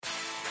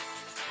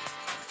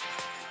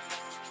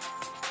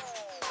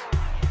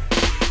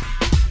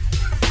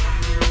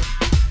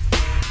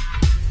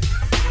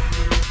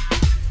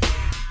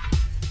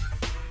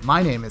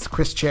My name is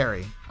Chris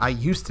Cherry. I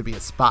used to be a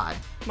spy.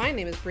 My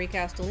name is Brie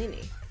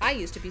Castellini. I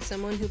used to be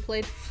someone who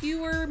played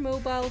fewer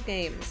mobile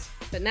games,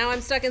 but now I'm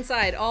stuck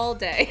inside all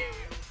day.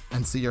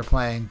 And so you're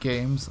playing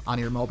games on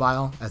your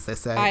mobile, as they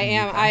say. I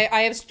am.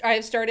 I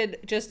have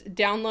started just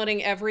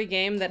downloading every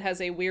game that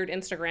has a weird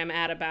Instagram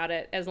ad about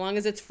it. As long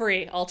as it's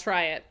free, I'll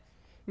try it.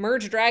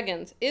 Merge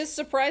Dragons is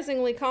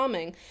surprisingly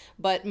calming,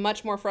 but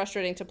much more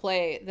frustrating to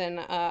play than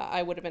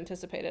I would have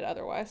anticipated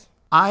otherwise.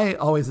 I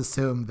always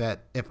assume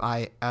that if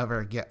I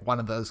ever get one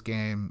of those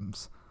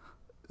games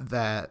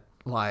that,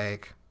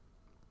 like,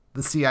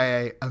 the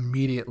CIA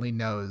immediately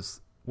knows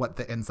what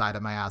the inside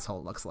of my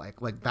asshole looks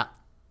like. Like, that,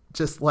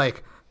 just,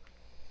 like,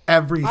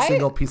 every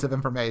single piece of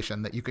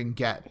information that you can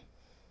get.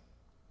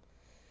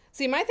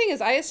 See, my thing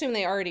is, I assume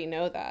they already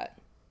know that.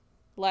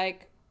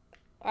 Like,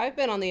 I've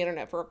been on the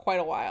internet for quite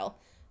a while.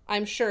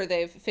 I'm sure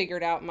they've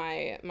figured out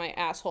my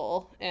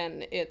asshole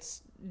and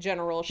its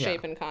general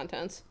shape and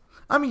contents.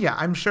 I mean, yeah,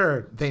 I'm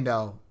sure they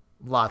know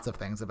lots of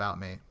things about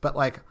me, but,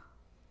 like,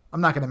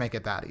 I'm not going to make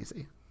it that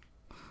easy.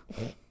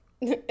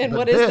 And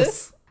what is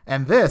this?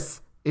 And this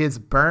is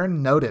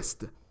Burn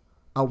Noticed,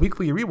 a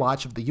weekly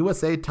rewatch of the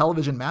USA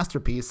television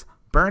masterpiece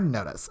Burn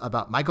Notice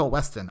about Michael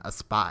Weston, a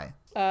spy.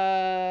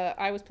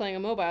 I was playing a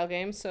mobile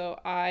game, so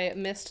I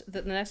missed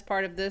that the next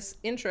part of this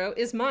intro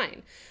is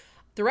mine.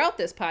 Throughout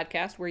this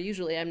podcast, where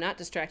usually I'm not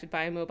distracted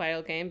by a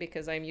mobile game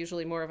because I'm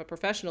usually more of a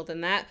professional than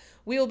that,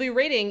 we will be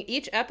rating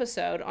each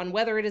episode on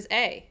whether it is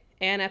A,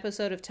 an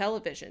episode of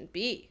television,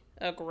 B,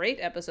 a great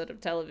episode of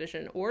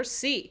television, or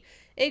C,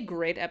 a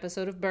great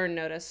episode of Burn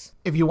Notice.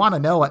 If you want to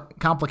know what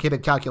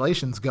complicated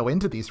calculations go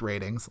into these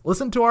ratings,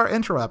 listen to our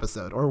intro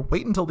episode or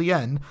wait until the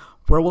end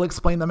where we'll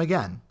explain them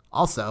again.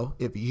 Also,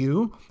 if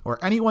you or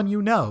anyone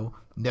you know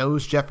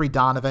knows Jeffrey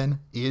Donovan,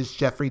 is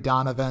Jeffrey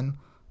Donovan,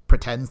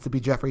 pretends to be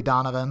Jeffrey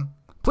Donovan,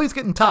 please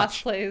get in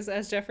touch. Cosplays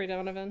as Jeffrey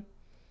Donovan.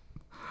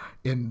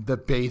 In the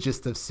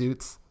beigest of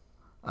suits.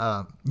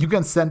 You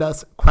can send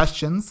us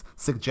questions,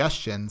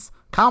 suggestions,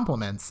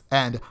 compliments,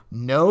 and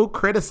no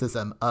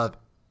criticism of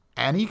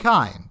any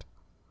kind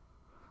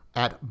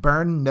at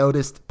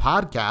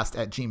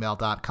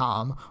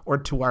burnnoticedpodcast@gmail.com or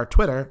to our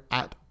Twitter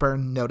at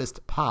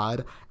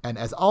burnnoticedpod. And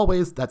as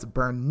always, that's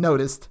Burn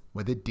Noticed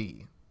with a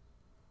D.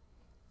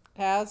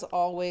 As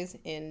always,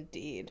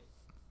 indeed.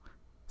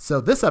 So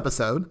this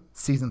episode,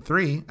 Season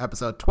 3,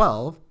 Episode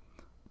 12,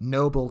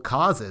 Noble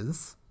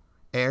Causes,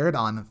 aired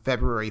on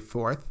February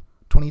 4th,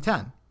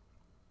 2010.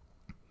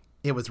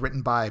 It was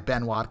written by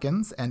Ben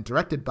Watkins and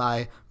directed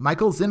by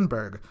Michael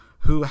Zinberg,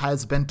 who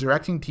has been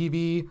directing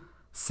TV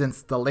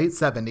since the late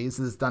 70s.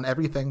 Has done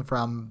everything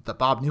from The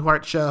Bob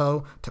Newhart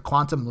Show to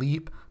Quantum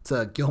Leap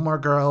to Gilmore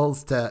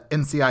Girls to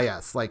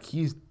NCIS. Like,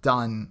 he's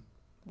done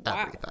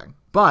everything.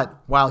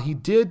 But while he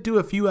did do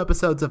a few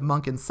episodes of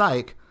Monk and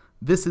Psych,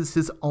 this is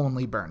his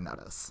only Burn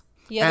Notice.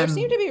 Yeah, there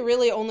seem to be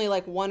really only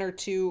like one or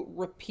two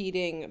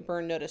repeating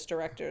Burn Notice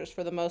directors.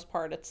 For the most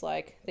part, it's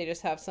like they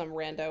just have some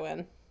rando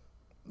in.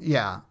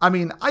 Yeah, I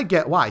mean, I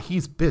get why.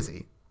 He's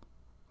busy.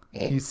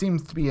 He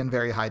seems to be in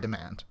very high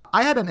demand.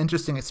 I had an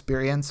interesting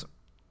experience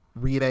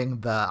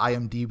reading the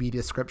IMDb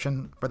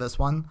description for this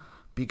one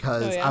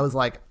because I was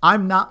like,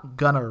 I'm not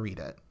gonna read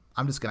it.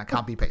 I'm just gonna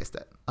copy paste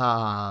it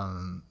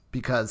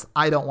because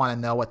I don't want to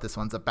know what this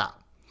one's about.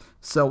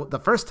 So the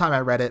first time I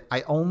read it,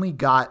 I only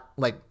got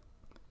like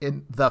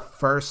in the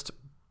first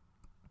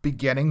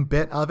beginning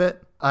bit of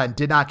it and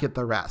did not get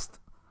the rest.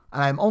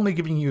 And I'm only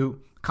giving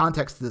you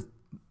context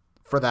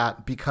for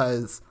that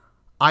because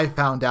I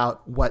found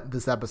out what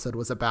this episode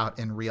was about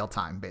in real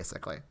time,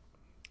 basically.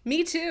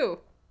 Me too.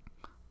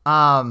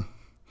 An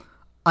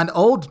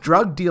old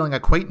drug dealing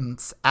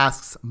acquaintance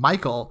asks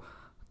Michael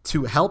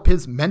to help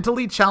his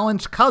mentally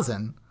challenged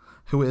cousin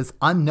who is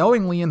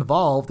unknowingly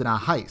involved in a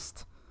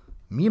heist.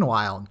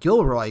 Meanwhile,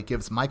 Gilroy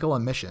gives Michael a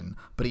mission,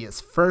 but he is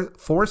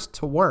forced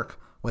to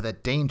work with a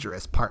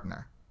dangerous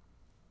partner.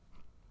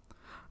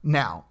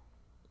 Now,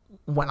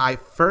 when I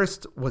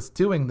first was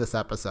doing this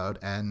episode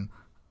and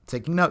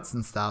taking notes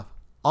and stuff,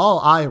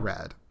 all I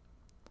read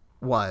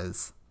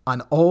was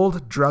an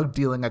old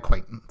drug-dealing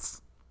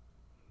acquaintance.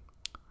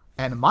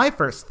 And my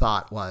first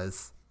thought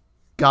was,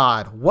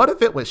 God, what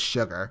if it was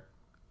Sugar?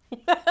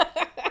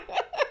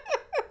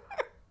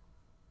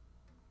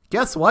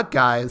 Guess what,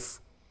 guys?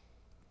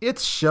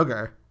 It's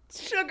Sugar.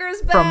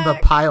 Sugar's back. From the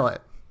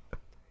pilot.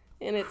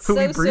 And it's who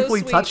so, we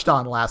briefly so sweet. touched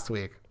on last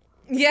week.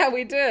 Yeah,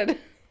 we did.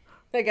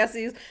 I guess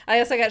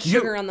I got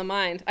sugar on the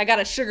mind. I got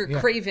a sugar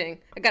craving.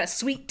 I got a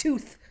sweet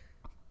tooth.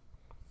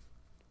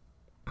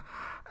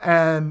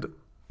 And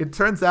it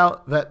turns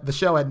out that the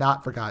show had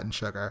not forgotten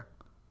Sugar,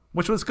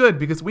 which was good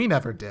because we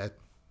never did.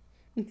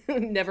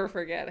 Never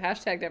forget.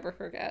 Hashtag never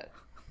forget.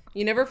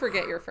 You never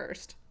forget your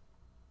first.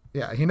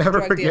 Yeah, you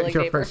never forget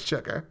your first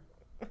sugar.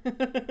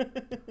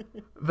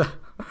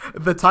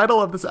 The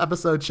title of this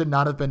episode should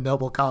not have been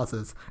Noble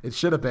Causes. It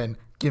should have been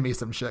Gimme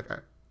Some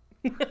Sugar.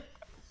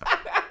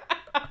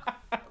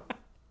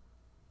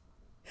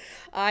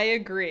 I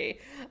agree.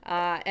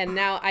 And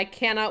now I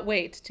cannot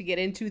wait to get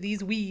into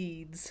these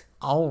weeds.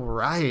 All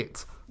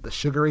right. The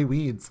sugary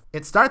weeds.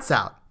 It starts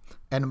out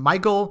and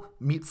Michael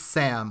meets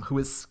Sam, who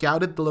has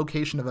scouted the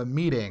location of a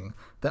meeting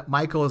that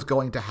Michael is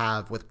going to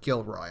have with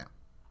Gilroy.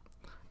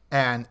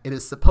 And it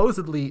is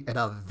supposedly at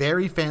a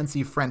very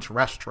fancy French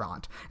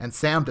restaurant, and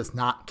Sam does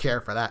not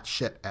care for that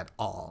shit at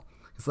all.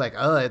 He's like,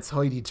 oh, it's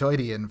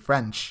hoity-toity in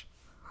French.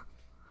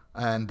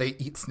 And they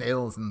eat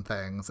snails and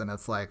things, and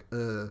it's like,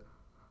 ugh.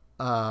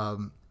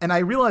 And I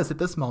realized at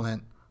this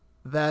moment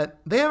that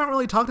they haven't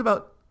really talked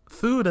about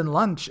food and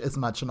lunch as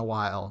much in a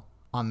while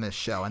on this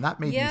show, and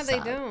that made me sad. Yeah, they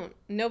don't.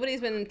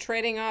 Nobody's been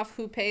trading off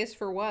who pays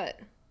for what.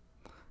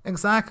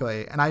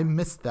 Exactly, and I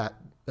missed that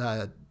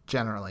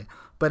generally.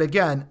 But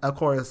again, of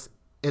course,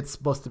 it's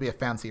supposed to be a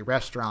fancy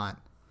restaurant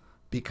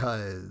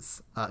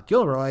because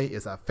Gilroy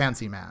is a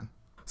fancy man.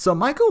 So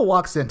Michael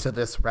walks into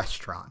this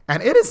restaurant,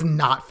 and it is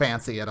not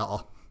fancy at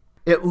all.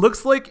 It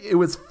looks like it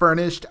was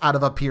furnished out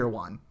of a Pier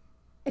 1.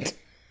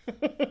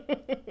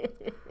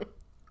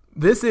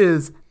 This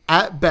is,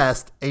 at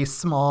best, a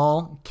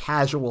small,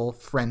 casual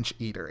French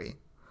eatery.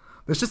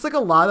 There's just like a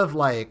lot of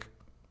like,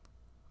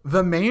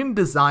 the main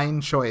design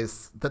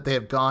choice that they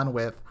have gone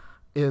with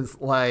is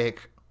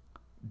like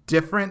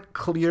different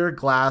clear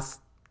glass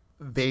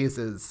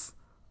vases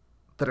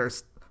that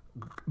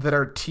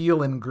are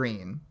teal and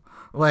green.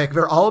 Like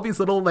they're all these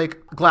little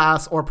like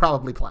glass or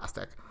probably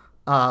plastic.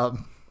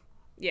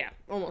 Yeah,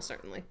 almost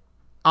certainly.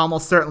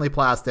 Almost certainly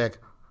plastic,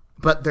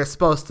 but they're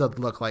supposed to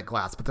look like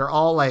glass. But they're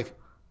all like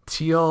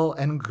teal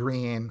and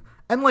green.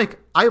 And like,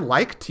 I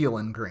like teal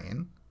and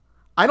green.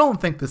 I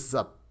don't think this is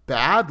a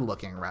bad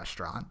looking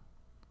restaurant,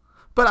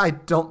 but I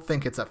don't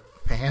think it's a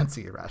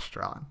fancy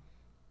restaurant.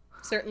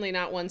 Certainly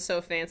not one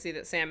so fancy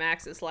that Sam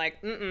Axe is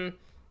like,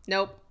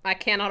 nope, I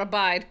cannot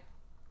abide.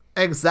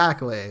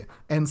 Exactly.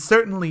 And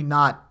certainly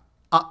not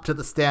up to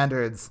the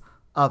standards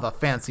of a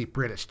fancy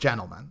British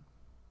gentleman,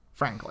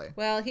 frankly.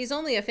 Well, he's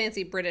only a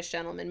fancy British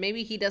gentleman.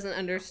 Maybe he doesn't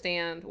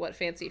understand what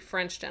fancy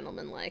French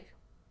gentlemen like.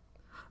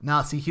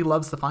 Nah, see, he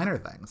loves the finer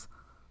things.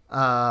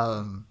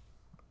 Yeah,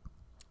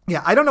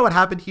 I don't know what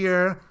happened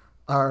here,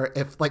 or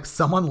if like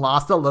someone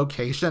lost a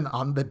location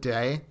on the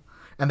day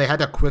and they had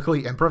to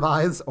quickly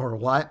improvise or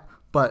what,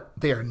 but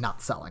they are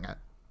not selling it.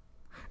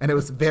 And it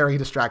was very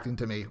distracting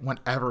to me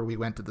whenever we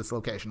went to this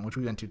location, which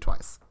we went to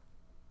twice.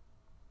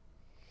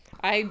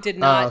 I did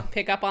not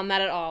pick up on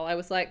that at all. I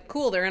was like,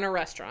 cool, they're in a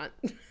restaurant.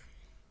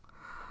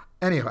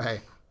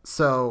 Anyway,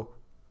 so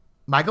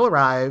Michael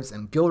arrives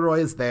and Gilroy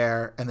is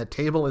there and the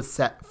table is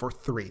set for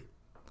 3.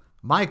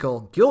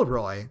 Michael,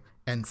 Gilroy,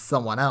 and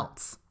someone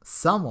else.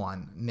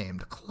 Someone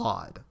named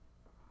Claude.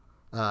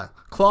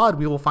 Claude,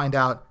 we will find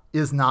out,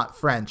 is not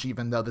French,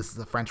 even though this is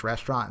a French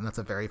restaurant and that's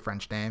a very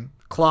French name.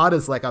 Claude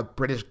is like a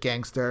British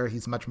gangster.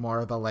 He's much more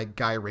of a like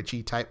Guy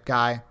Ritchie type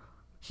guy.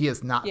 He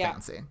is not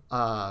fancy.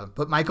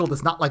 But Michael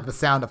does not like the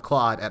sound of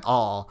Claude at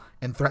all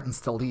and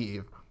threatens to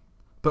leave.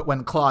 But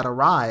when Claude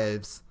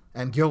arrives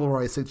and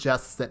Gilroy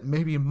suggests that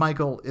maybe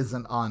Michael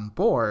isn't on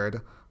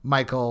board,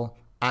 Michael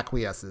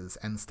acquiesces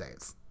and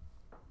stays.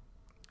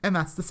 And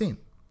that's the scene.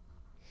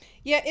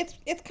 Yeah, it's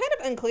kind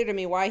of unclear to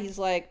me why he's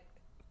like,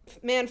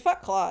 man,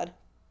 fuck Claude.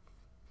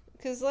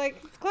 Because,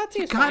 like, Claude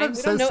seems fine. He kind of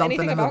says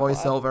something in the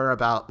voiceover Claude.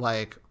 about,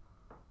 like,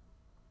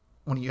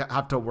 when you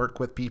have to work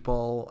with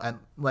people. And,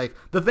 like,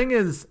 the thing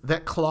is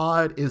that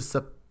Claude is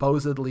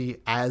supposedly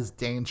as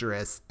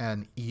dangerous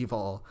and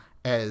evil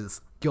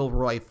as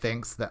Gilroy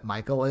thinks that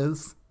Michael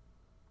is.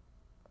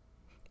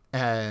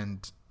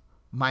 And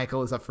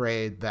Michael is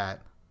afraid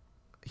that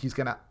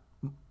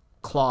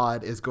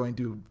Claude is going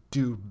to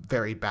do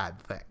very bad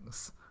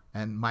things.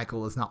 And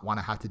Michael does not want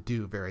to have to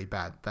do very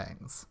bad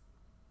things.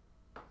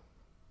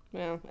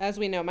 Well, as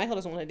we know, Michael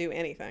doesn't want to do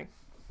anything.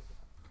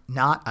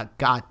 Not a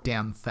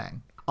goddamn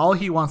thing. All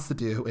he wants to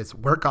do is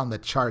work on the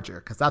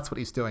charger, because that's what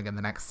he's doing in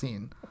the next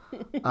scene.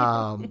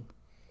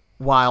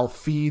 While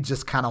Fee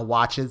just kind of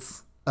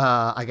watches,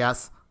 I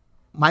guess.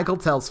 Michael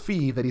tells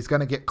Fee that he's going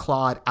to get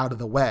Claude out of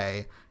the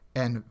way,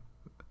 and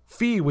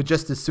Fee would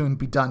just as soon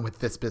be done with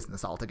this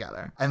business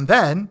altogether. And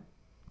then,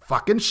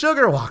 fucking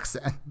Sugar walks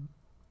in.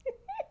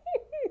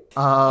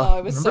 I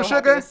was so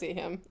Sugar? happy to see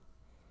him.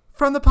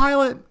 From the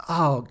pilot?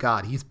 Oh,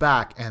 God, he's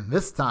back. And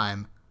this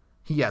time,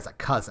 he has a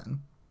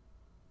cousin.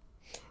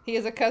 He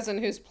is a cousin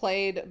who's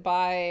played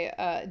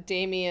by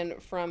Damien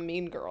from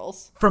Mean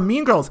Girls. From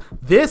Mean Girls.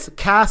 This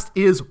cast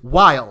is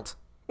wild.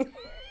 It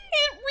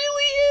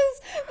really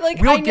is.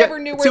 Like, We'll I never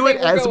knew where they were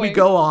get to it as we going.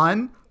 go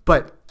on,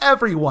 but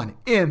everyone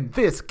in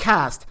this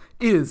cast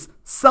is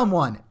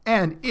someone,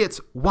 and it's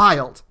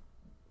wild.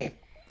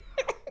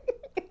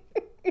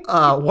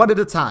 One at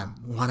a time.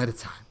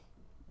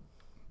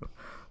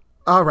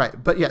 All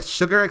right, but yes,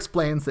 Sugar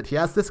explains that he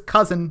has this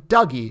cousin,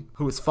 Dougie,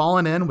 who has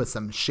fallen in with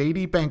some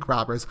shady bank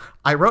robbers.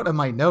 I wrote in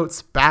my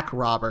notes, back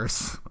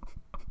robbers.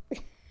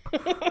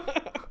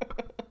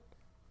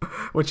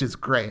 Which is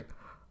great.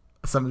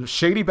 Some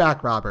shady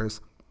back robbers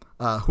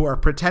who are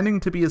pretending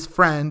to be his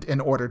friend in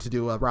order to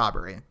do a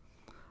robbery.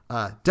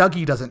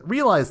 Dougie doesn't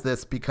realize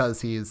this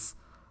because he's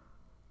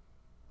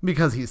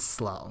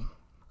slow.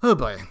 Oh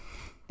boy.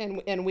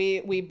 And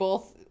we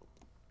both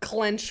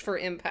clench for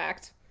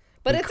impact.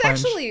 But it's clench.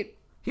 actually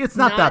It's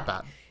not that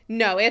bad.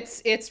 No,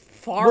 it's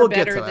far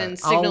better than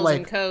Signals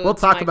and Codes. We'll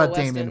talk Michael about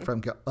Damien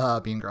from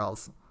Mean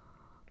Girls.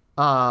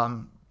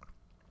 But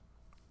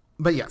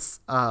yes,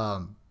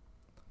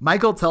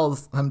 Michael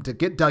tells him to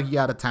get Dougie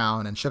out of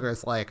town, and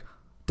Sugar's like,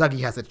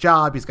 Dougie has a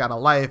job, he's got a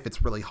life,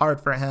 it's really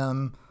hard for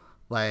him.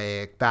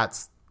 Like,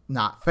 that's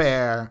not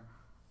fair.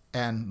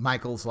 And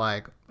Michael's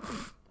like,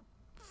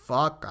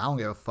 fuck, I don't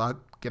give a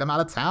fuck. Get him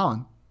out of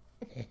town.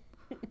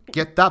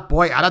 Get that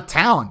boy out of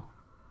town.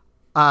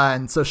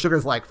 And so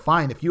Sugar's like,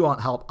 fine, if you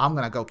won't help, I'm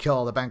going to go kill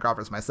all the bank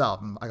robbers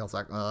myself. And Michael's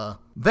like,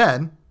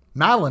 Then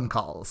Madeline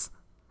calls.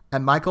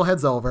 And Michael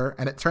heads over,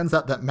 and it turns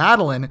out that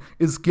Madeline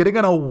is getting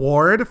an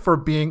award for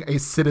being a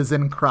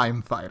citizen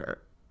crime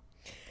fighter.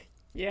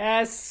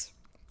 Yes.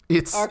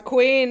 It's our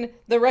queen,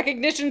 the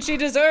recognition she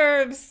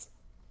deserves.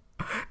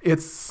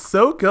 It's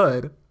so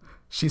good.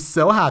 She's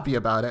so happy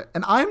about it,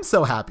 and I'm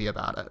so happy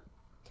about it.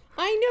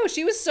 I know,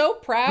 she was so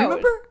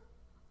proud.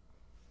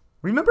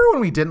 Remember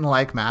when we didn't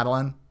like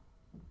Madeline?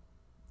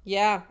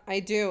 Yeah, I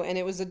do, and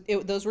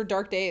those were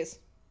dark days.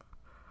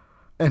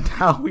 And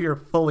now we are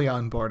fully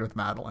on board with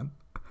Madeline.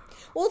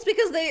 Well, it's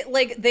because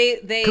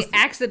they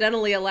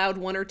accidentally allowed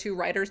one or two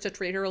writers to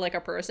treat her like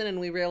a person, and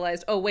we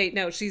realized, oh wait,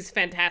 no, she's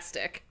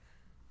fantastic.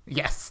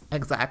 Yes,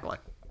 exactly.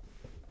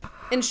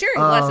 And Sharon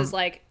Gless is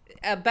like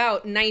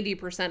about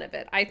 90% of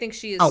it. I think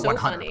she is so 100%.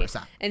 funny,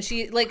 and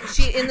she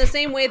in the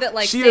same way that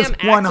like she Sam is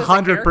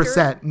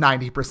 100%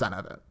 90%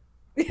 of it.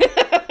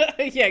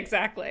 Yeah,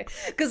 exactly.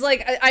 Because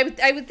like I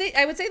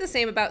would say the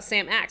same about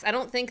Sam Axe. I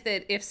don't think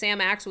that if Sam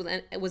Axe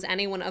was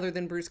anyone other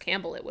than Bruce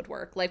Campbell, it would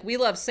work. Like, we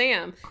love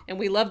Sam, and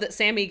we love that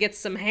Sammy gets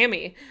some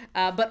hammy,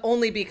 but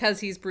only because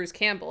he's Bruce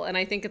Campbell. And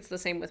I think it's the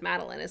same with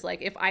Madeline. Is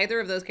like, if either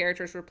of those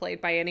characters were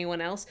played by anyone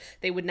else,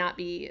 they would not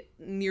be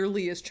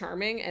nearly as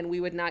charming, and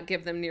we would not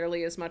give them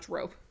nearly as much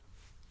rope.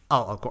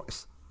 Oh, of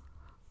course.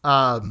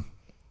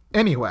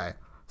 Anyway,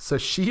 so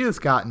she has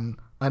gotten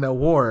an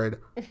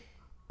award.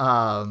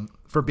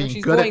 For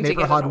being good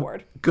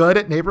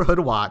at Neighborhood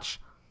Watch,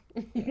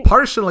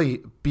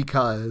 partially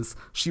because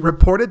she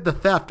reported the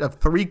theft of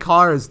 3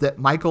 cars that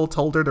Michael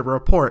told her to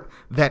report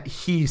that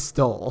he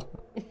stole.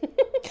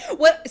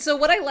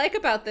 What I like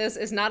about this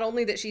is not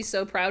only that she's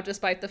so proud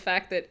despite the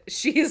fact that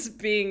she's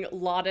being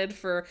lauded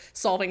for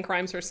solving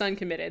crimes her son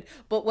committed,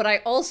 but what I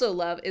also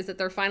love is that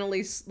they're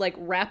finally like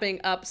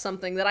wrapping up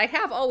something that I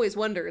have always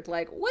wondered,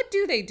 like, what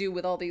do they do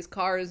with all these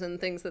cars and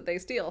things that they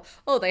steal?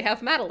 Oh, they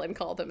have Madeline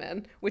call them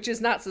in, which is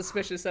not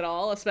suspicious at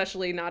all,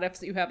 especially not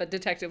if you have a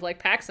detective like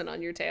Paxson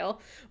on your tail.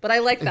 But I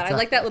like that. Exactly. I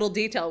like that little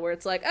detail where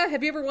it's like, oh,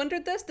 have you ever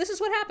wondered this? This is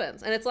what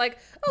happens. And it's like,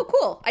 oh,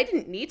 cool. I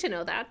didn't need to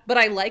know that, but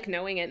I like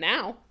knowing it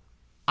now.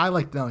 I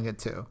like knowing it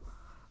too.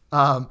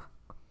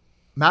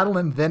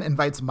 Madeline then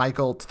invites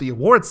Michael to the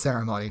awards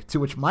ceremony, to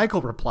which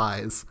Michael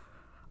replies,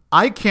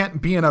 I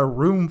can't be in a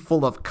room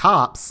full of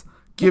cops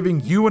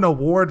giving you an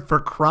award for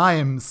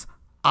crimes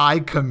I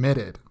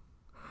committed.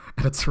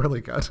 And it's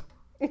really good.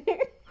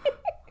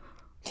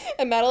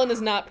 And Madeline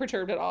is not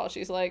perturbed at all.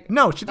 She's like,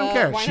 no, she don't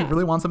care. She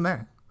really wants him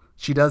there.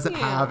 She doesn't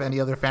have any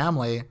other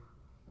family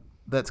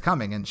that's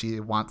coming, and she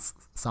wants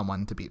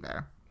someone to be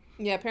there.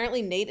 Yeah,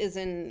 apparently Nate is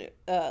in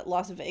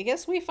Las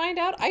Vegas, we find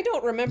out. I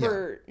don't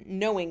remember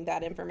knowing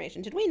that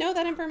information. Did we know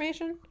that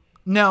information?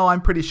 No,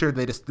 I'm pretty sure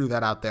they just threw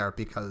that out there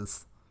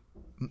because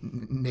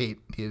Nate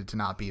needed to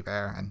not be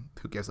there, and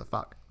who gives a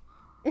fuck?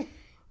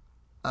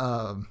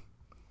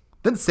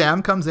 Then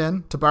Sam comes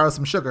in to borrow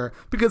some sugar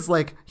because,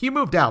 like, he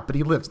moved out, but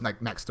he lives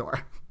next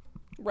door.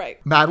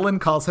 Right. Madeline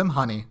calls him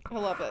honey. I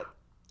love it.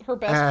 Her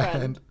best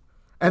friend.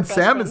 And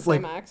Sam is,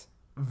 like,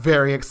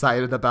 very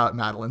excited about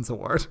Madeline's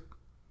award.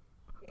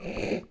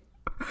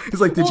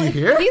 He's like, did you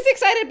hear? He's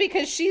excited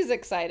because she's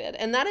excited.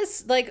 And that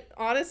is, like,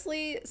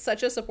 honestly,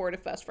 such a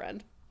supportive best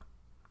friend.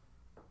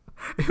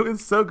 It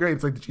was so great.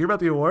 It's like, did you hear about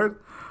the award?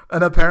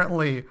 And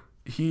apparently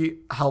he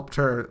helped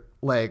her,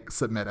 like,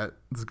 submit it.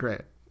 It's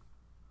great.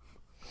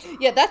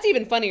 Yeah, that's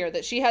even funnier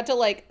that she had to,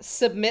 like,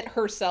 submit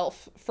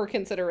herself for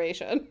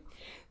consideration.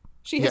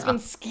 She has been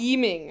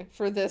scheming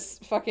for this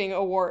fucking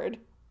award.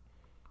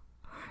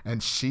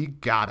 And she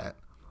got it.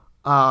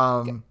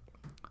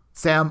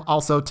 Sam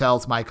also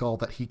tells Michael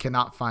that he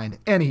cannot find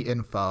any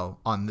info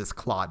on this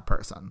Claude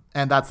person.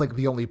 And that's like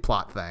the only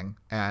plot thing.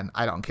 And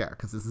I don't care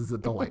because this is a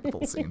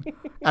delightful scene.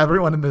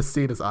 Everyone in this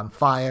scene is on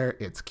fire.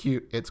 It's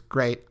cute. It's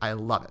great. I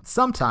love it.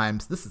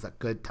 Sometimes this is a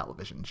good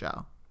television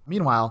show.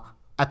 Meanwhile,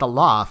 at the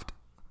loft,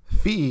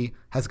 Fee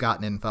has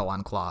gotten info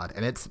on Claude,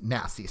 and it's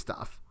nasty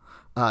stuff.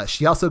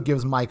 She also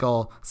gives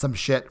Michael some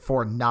shit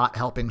for not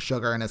helping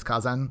Sugar and his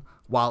cousin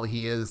while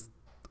he is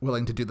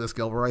willing to do this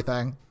Gilroy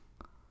thing.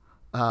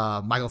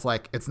 Michael's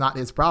like, it's not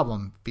his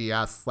problem. Fee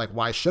asks, like,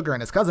 why Sugar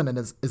and his cousin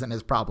isn't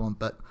his problem,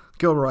 but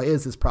Gilroy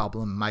is his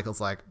problem. Michael's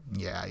like,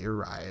 yeah, you're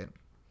right.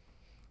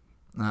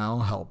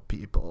 I'll help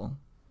people.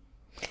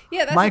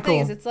 Yeah, that's Michael,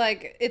 the thing is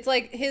it's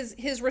like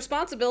his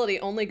responsibility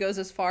only goes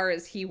as far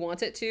as he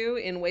wants it to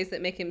in ways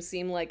that make him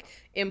seem like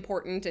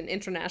important and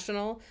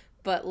international.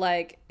 But,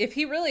 like, if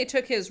he really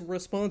took his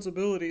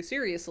responsibility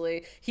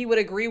seriously, he would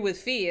agree with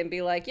Fee and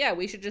be like, yeah,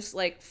 we should just,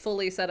 like,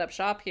 fully set up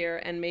shop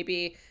here and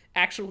maybe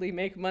actually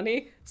make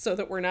money so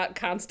that we're not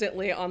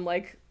constantly on,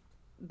 like,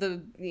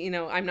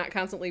 I'm not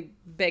constantly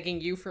begging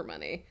you for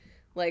money.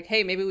 Like,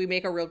 hey, maybe we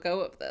make a real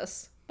go of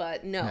this.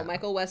 But no,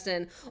 Michael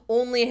Weston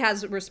only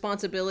has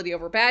responsibility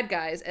over bad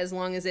guys as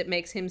long as it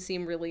makes him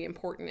seem really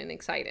important and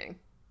exciting.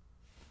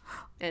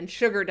 And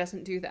Sugar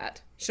doesn't do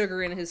that.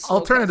 Sugar in his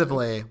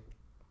Alternatively,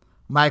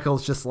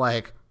 Michael's just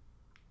like,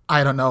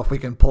 I don't know if we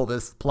can pull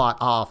this plot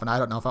off, and I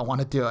don't know if I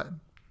want to do it.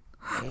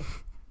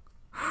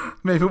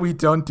 Maybe we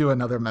don't do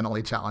another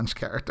mentally challenged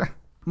character.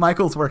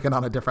 Michael's working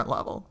on a different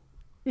level.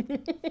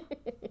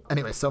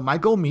 Anyway, so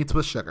Michael meets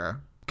with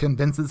Sugar,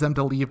 convinces him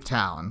to leave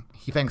town.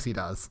 He thinks he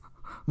does.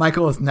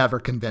 Michael has never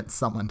convinced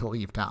someone to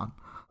leave town,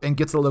 and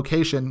gets a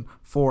location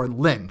for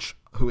Lynch,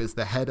 who is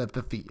the head of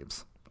the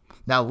thieves.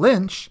 Now,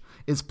 Lynch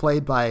is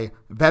played by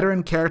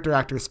veteran character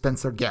actor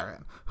Spencer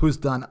Garrett, who's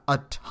done a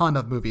ton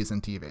of movies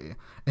and TV,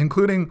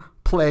 including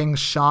playing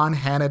Sean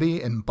Hannity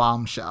in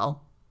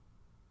Bombshell.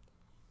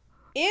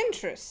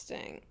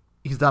 Interesting.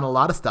 He's done a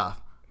lot of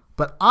stuff,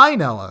 but I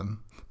know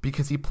him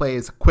because he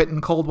plays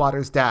Quentin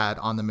Coldwater's dad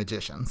on The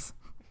Magicians.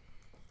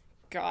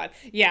 God.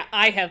 Yeah,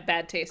 I have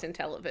bad taste in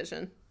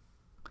television.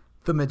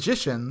 The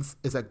Magicians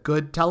is a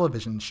good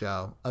television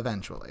show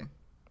eventually.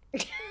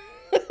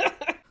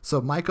 So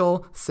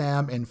Michael,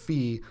 Sam, and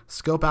Fee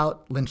scope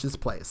out Lynch's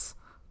place.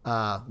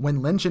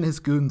 When Lynch and his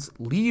goons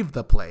leave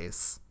the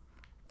place,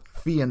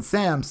 Fee and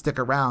Sam stick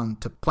around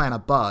to plan a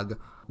bug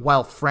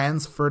while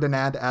Franz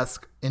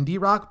Ferdinand-esque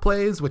indie rock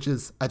plays, which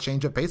is a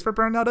change of pace for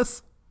Burn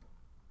Notice.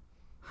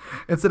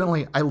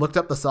 Incidentally, I looked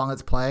up the song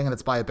it's playing, and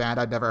it's by a band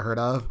I'd never heard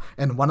of,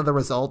 and one of the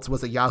results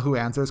was a Yahoo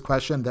Answers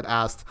question that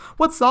asked,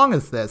 what song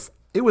is this?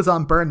 It was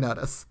on Burn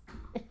Notice.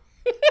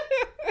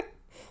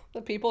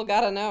 The people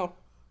gotta know.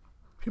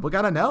 People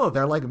gotta know.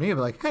 They're like me. They're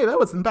like, hey, that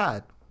wasn't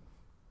bad.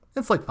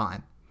 It's like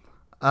fine.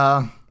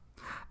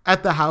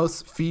 At the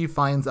house, Fee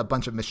finds a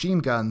bunch of machine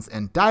guns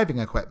and diving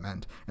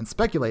equipment and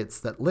speculates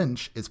that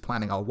Lynch is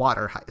planning a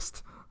water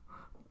heist,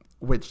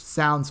 which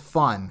sounds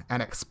fun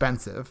and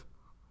expensive.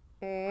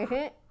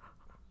 Mm-hmm.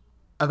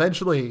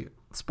 Eventually,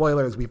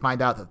 spoilers, we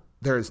find out that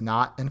there is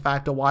not, in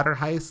fact, a water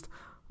heist,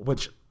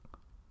 which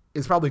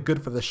is probably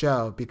good for the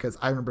show because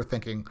I remember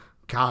thinking,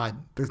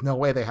 God, there's no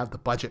way they have the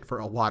budget for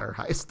a water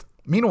heist.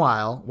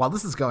 Meanwhile, while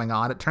this is going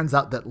on, it turns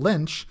out that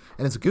Lynch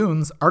and his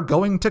goons are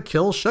going to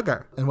kill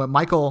Sugar. And when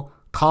Michael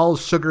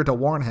calls Sugar to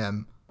warn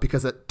him,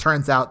 because it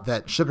turns out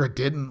that Sugar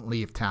didn't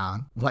leave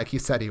town like he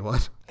said he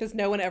would. Because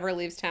no one ever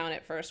leaves town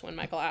at first when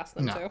Michael asks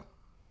them to.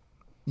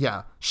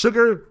 Yeah,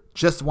 Sugar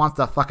just wants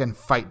to fucking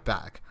fight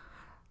back.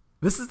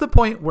 This is the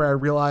point where I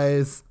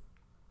realize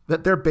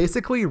that they're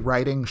basically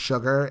writing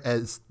Sugar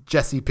as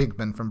Jesse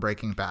Pinkman from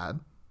Breaking Bad.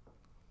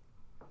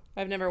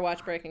 I've never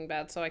watched Breaking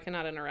Bad, so I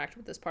cannot interact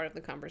with this part of the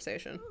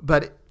conversation.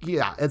 But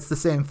yeah, it's the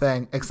same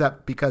thing,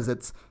 except because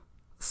it's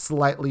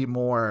slightly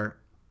more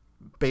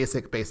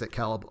basic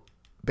cable.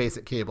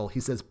 He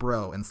says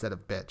bro instead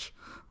of bitch.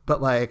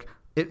 But like,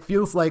 it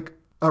feels like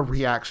a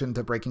reaction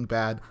to Breaking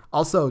Bad.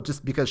 Also,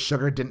 just because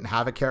Sugar didn't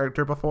have a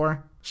character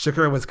before.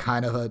 Sugar was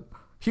kind of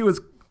he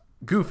was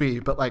goofy,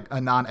 but like a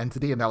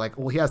non-entity, and they're like,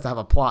 well, he has to have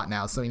a plot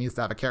now, so he needs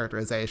to have a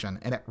characterization,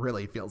 and it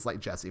really feels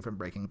like Jesse from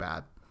Breaking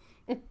Bad.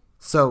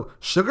 So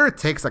Sugar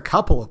takes a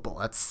couple of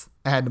bullets,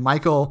 and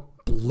Michael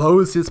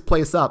blows his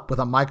place up with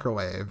a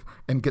microwave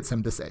and gets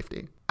him to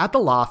safety. At the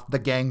loft, the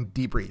gang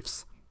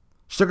debriefs.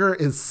 Sugar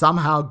is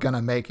somehow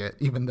gonna make it,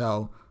 even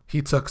though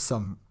he took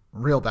some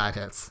real bad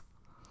hits.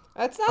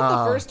 That's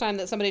not the first time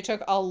that somebody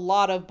took a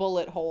lot of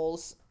bullet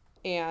holes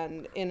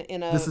and in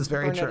a this is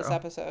very Burn true. Notice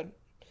episode.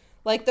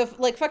 Like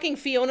fucking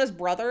Fiona's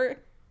brother.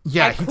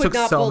 Yeah, I he could took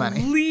not so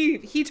many.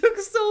 He took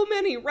so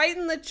many right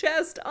in the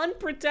chest,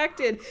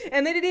 unprotected,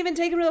 and they didn't even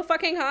take him to the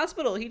fucking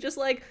hospital. He just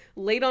like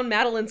laid on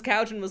Madeline's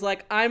couch and was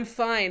like, "I'm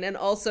fine, and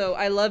also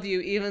I love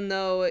you, even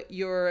though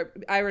your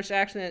Irish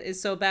accent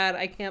is so bad.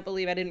 I can't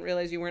believe I didn't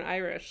realize you weren't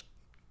Irish."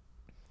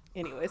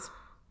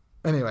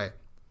 Anyway,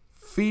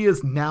 Fee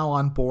is now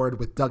on board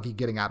with Dougie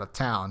getting out of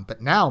town,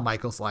 but now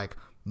Michael's like,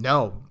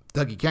 "No,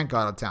 Dougie can't go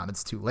out of town.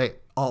 It's too late."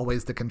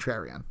 Always the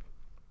contrarian.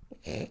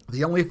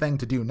 The only thing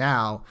to do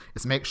now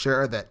is make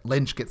sure that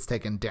Lynch gets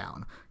taken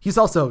down. He's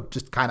also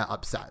just kind of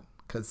upset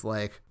because,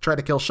 like, try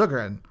to kill Sugar,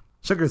 and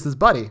Sugar's his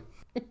buddy.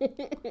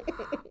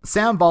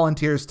 Sam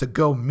volunteers to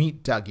go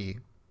meet Dougie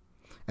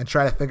and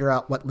try to figure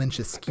out what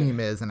Lynch's scheme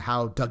is and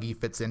how Dougie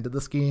fits into the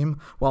scheme,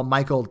 while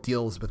Michael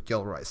deals with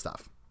Gilroy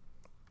stuff.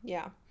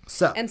 Yeah.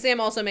 So, and Sam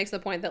also makes the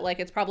point that, like,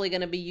 it's probably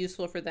going to be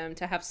useful for them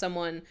to have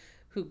someone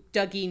who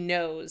Dougie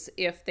knows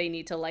if they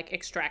need to, like,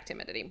 extract him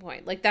at any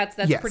point. Like, that's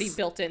yes. pretty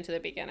built into the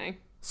beginning.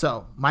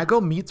 So,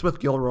 Michael meets with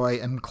Gilroy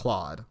and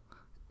Claude,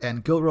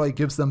 and Gilroy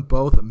gives them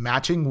both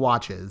matching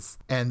watches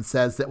and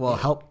says that it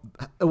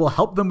will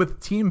help them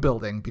with team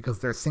building because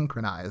they're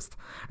synchronized.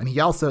 And he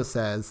also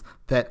says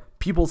that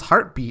people's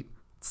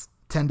heartbeats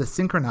tend to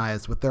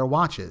synchronize with their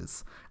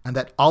watches, and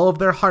that all of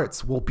their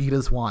hearts will beat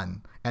as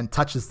one, and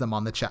touches them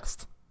on the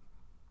chest.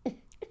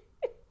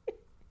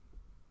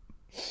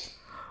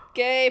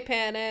 Gay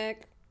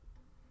panic.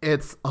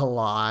 It's a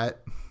lot.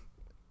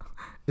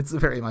 It's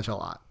very much a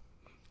lot.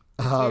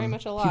 It's very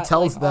much a lot. He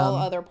tells like them all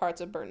other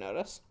parts of Burn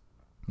Notice.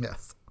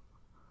 Yes.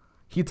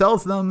 He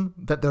tells them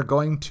that they're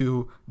going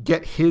to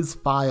get his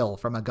file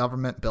from a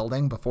government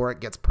building before it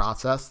gets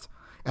processed,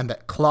 and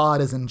that Claude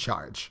is in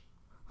charge.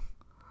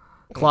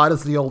 Claude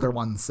is the older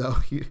one, so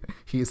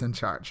he's in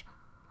charge.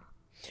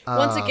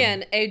 Once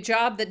again, a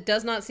job that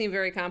does not seem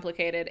very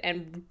complicated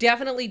and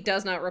definitely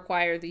does not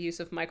require the use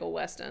of Michael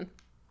Weston.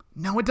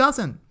 No, it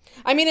doesn't.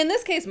 I mean, in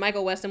this case,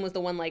 Michael Weston was the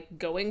one, like,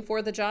 going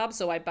for the job,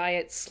 so I buy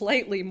it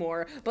slightly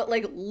more. But,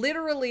 like,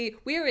 literally,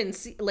 we are in,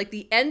 like,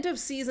 the end of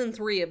season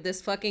 3 of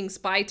this fucking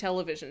spy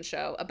television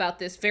show about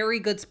this very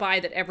good spy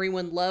that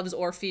everyone loves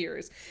or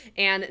fears.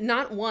 And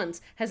not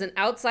once has an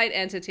outside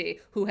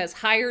entity who has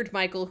hired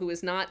Michael, who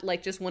is not,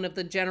 like, just one of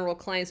the general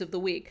clients of the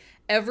week,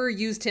 ever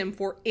used him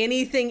for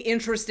anything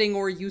interesting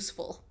or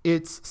useful.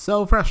 It's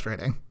so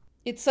frustrating.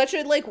 It's such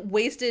a, like,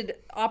 wasted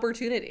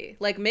opportunity.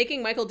 Like,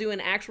 making Michael do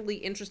an actually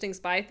interesting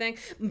spy thing.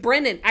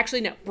 Brennan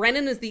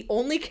is the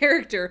only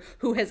character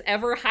who has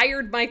ever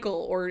hired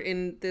Michael, or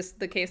in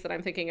the case that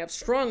I'm thinking of,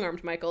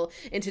 strong-armed Michael,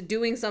 into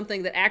doing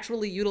something that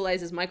actually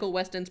utilizes Michael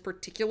Weston's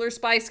particular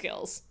spy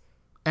skills.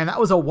 And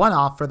that was a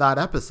one-off for that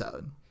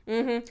episode.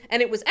 Mm-hmm.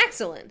 And it was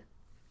excellent.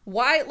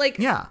 Why, like,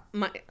 yeah.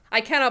 I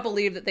cannot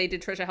believe that they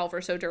did Trisha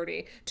Helfer so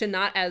dirty to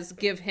not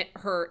give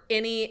her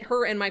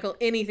and Michael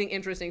anything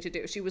interesting to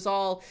do. She was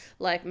all,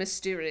 like,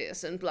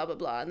 mysterious and blah, blah,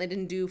 blah, and they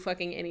didn't do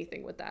fucking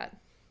anything with that.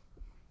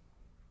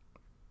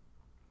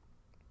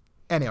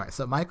 Anyway,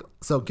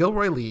 so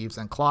Gilroy leaves,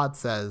 and Claude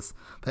says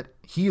that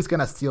he's going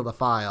to steal the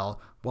file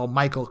while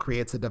Michael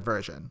creates a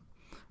diversion.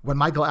 When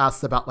Michael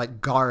asks about, like,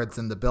 guards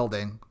in the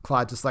building,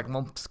 Claude's just like,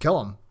 well, just kill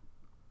them.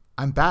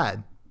 I'm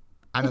bad.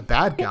 I'm a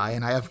bad guy,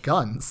 and I have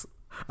guns,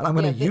 and I'm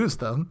going to use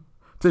them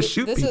to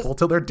shoot people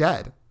till they're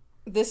dead.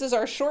 This is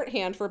our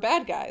shorthand for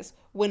bad guys.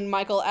 When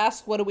Michael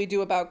asks, what do we do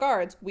about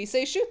guards? We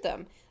say shoot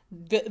them.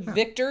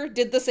 Victor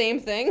did the same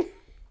thing.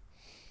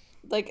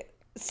 Like,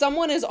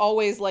 someone is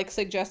always, like,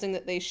 suggesting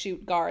that they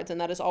shoot guards, and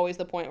that is always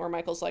the point where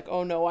Michael's like,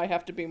 oh no, I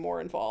have to be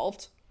more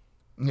involved.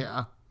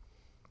 Yeah.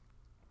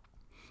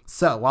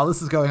 So, while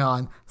this is going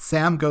on,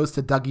 Sam goes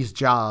to Dougie's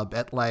job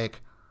at, like,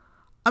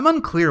 I'm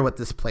unclear what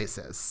this place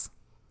is.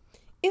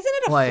 Isn't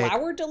it a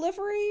flower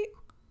delivery?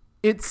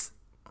 It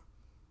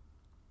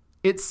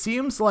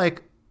seems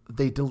like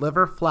they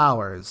deliver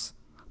flowers,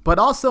 but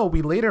also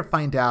we later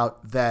find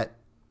out that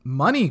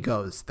money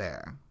goes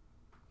there.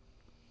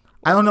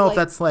 I don't know if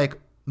that's like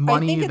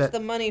money. I think it's the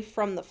money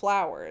from the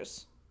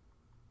flowers.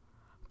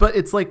 But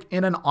it's like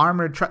in an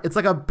armored truck. It's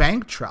like a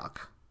bank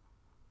truck.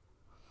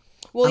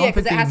 Well, yeah,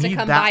 because it has to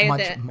come by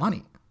much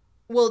money.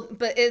 Well,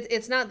 but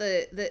it's not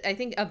I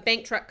think a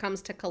bank truck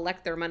comes to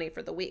collect their money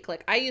for the week.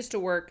 Like, I used to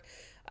work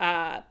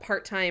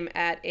part-time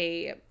at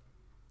a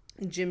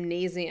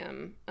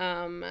gymnasium,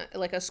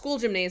 like a school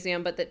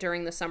gymnasium, but that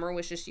during the summer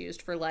was just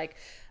used for like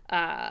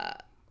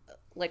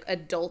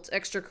adult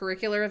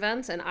extracurricular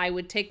events. And I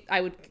would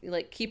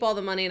like keep all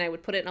the money and I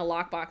would put it in a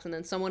lockbox, and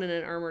then someone in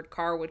an armored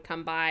car would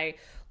come by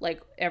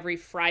like every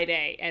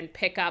Friday and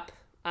pick up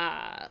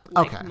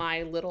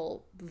my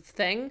little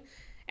thing.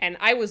 And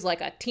I was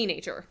like a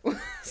teenager.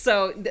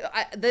 So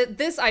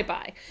this I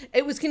buy.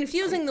 It was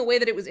confusing the way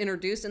that it was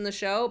introduced in the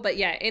show. But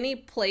yeah, any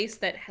place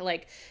that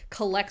like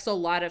collects a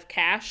lot of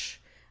cash,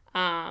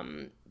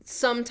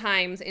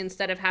 sometimes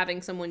instead of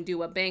having someone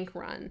do a bank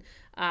run,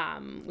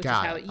 which is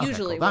how it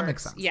usually works. That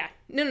makes sense. Yeah.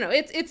 No.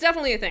 It's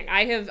definitely a thing.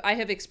 I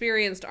have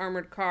experienced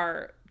armored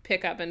car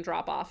pickup and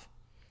drop off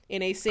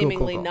in a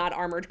seemingly not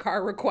armored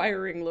car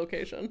requiring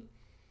location.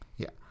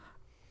 Yeah.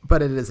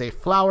 But it is a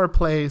flower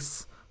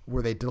place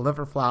where they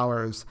deliver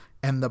flowers,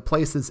 and the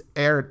place is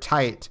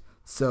airtight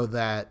so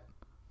that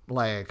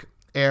like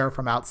air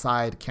from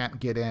outside can't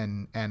get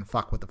in and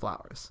fuck with the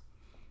flowers.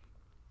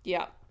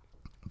 Yeah.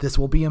 This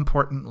will be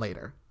important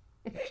later.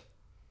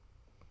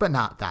 But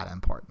not that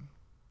important.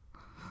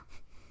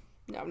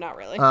 No, not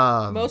really.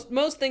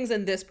 Most things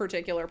in this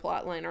particular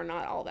plot line are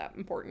not all that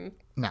important.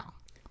 No.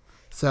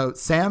 So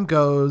Sam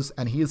goes,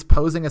 and he is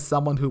posing as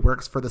someone who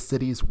works for the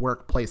city's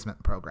work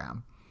placement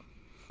program.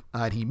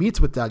 And he meets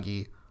with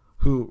Dougie,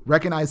 who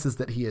recognizes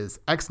that he is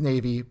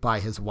ex-Navy by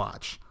his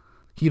watch.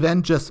 He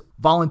then just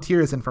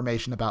volunteers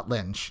information about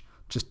Lynch,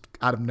 just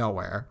out of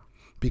nowhere,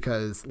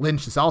 because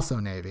Lynch is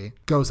also Navy,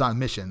 goes on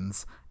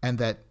missions, and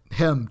that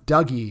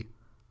Dougie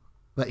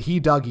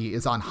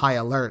is on high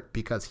alert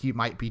because he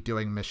might be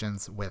doing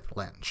missions with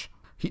Lynch.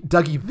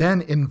 Dougie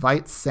then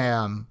invites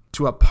Sam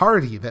to a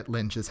party that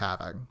Lynch is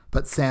having,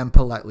 but Sam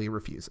politely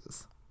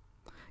refuses.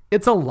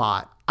 It's a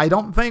lot. I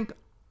don't think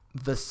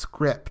the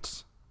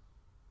script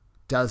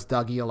does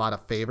Dougie a lot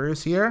of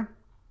favors here.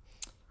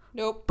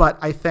 Nope. But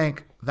I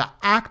think the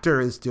actor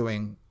is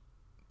doing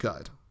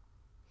good.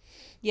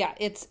 Yeah,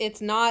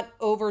 it's not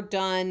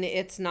overdone.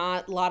 It's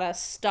not a lot of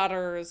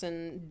stutters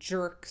and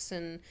jerks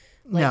and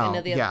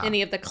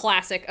any of the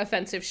classic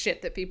offensive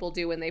shit that people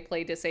do when they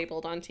play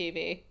disabled on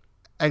TV.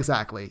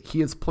 Exactly.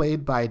 He is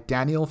played by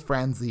Daniel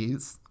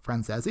Franzese.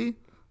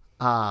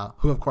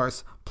 who of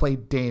course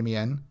played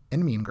Damien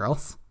in Mean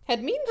Girls.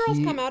 Had Mean Girls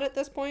come out at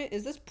this point?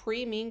 Is this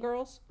pre-Mean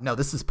Girls? No,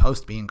 this is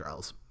post Mean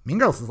Girls. Mean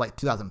Girls is like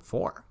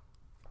 2004.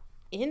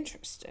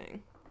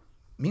 Interesting.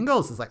 Mean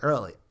Girls is like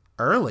early,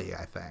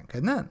 I think,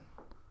 isn't it?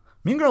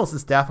 Mean Girls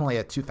is definitely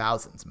a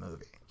 2000s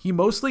movie. He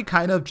mostly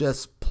kind of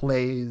just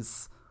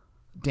plays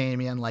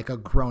Damien like a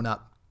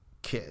grown-up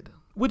kid,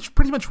 which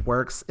pretty much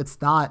works.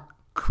 It's not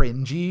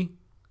cringy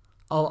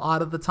a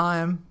lot of the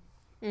time.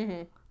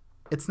 Mm-hmm.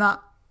 It's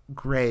not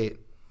great,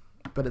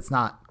 but it's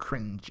not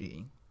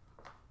cringy.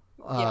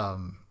 Yeah.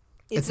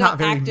 It's not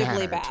very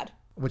actively bad,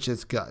 which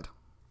is good.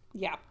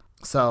 Yeah.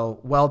 So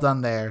well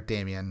done there,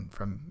 Damien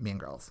from Mean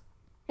Girls.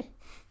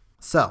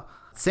 So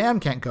Sam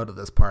can't go to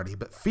this party,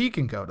 but Fee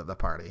can go to the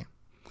party.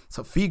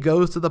 So Fee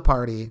goes to the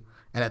party,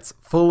 and it's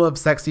full of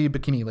sexy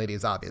bikini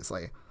ladies,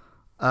 obviously.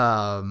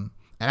 And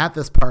at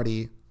this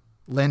party,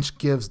 Lynch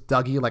gives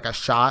Dougie like a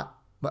shot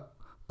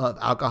of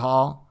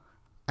alcohol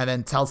and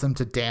then tells him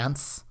to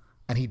dance.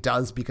 And he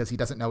does because he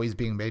doesn't know he's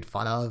being made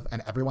fun of,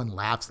 and everyone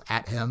laughs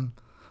at him.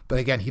 But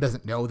again, he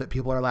doesn't know that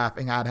people are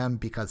laughing at him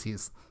because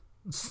he's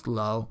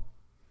slow.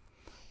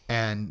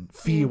 And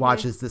Fee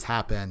watches this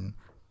happen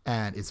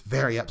and is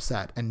very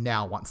upset and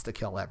now wants to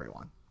kill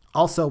everyone.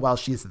 Also, while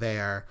she's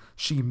there,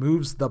 she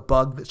moves the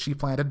bug that she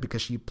planted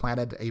because she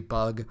planted a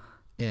bug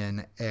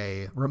in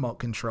a remote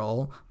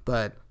control,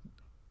 but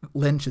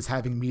Lynch is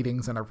having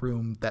meetings in a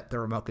room that the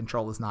remote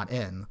control is not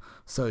in.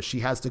 So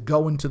she has to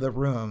go into the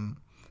room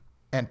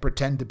and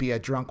pretend to be a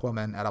drunk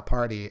woman at a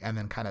party and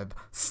then kind of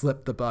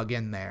slip the bug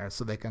in there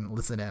so they can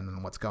listen in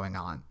on what's going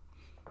on.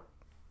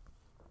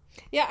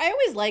 Yeah, I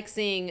always like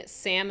seeing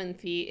Sam and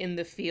Fee in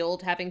the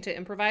field having to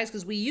improvise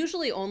because we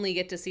usually only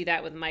get to see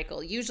that with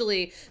Michael.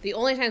 Usually the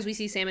only times we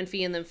see Sam and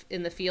Fee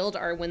in the field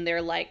are when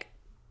they're like,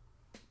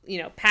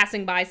 you know,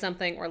 passing by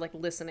something or like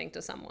listening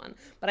to someone.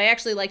 But I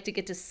actually like to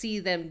get to see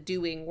them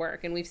doing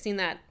work, and we've seen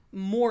that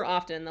more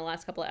often in the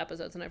last couple of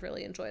episodes, and I've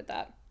really enjoyed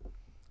that.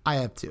 I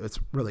have too. It's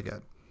really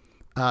good.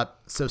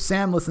 So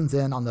Sam listens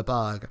in on the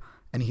bug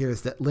and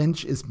hears that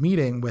Lynch is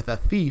meeting with a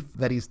thief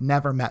that he's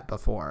never met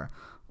before.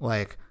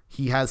 Like,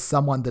 he has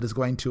someone that is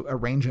going to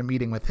arrange a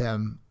meeting with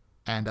him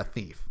and a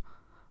thief,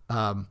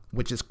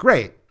 which is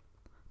great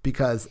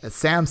because, as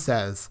Sam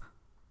says,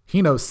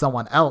 he knows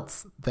someone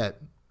else that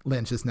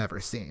Lynch has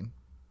never seen.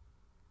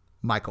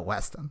 Michael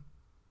Weston.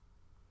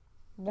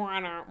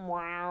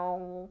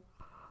 Wow.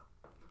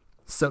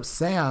 So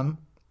Sam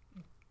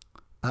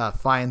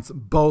finds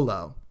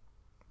Bolo,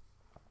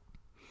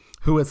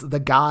 who is the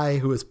guy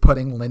who is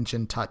putting Lynch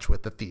in touch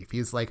with the thief.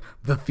 He's like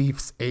the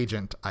thief's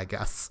agent, I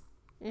guess.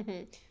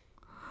 Mm-hmm.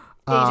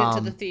 Agent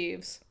to the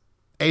thieves.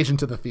 Agent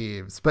to the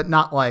thieves, but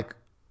not like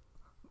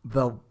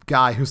the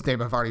guy whose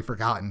name I've already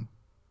forgotten.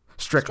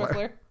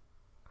 Strickler.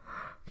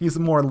 He's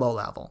more low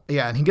level.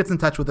 Yeah, and he gets in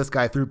touch with this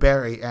guy through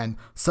Barry, and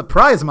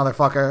surprise,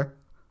 motherfucker,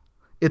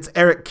 it's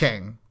Eric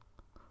King,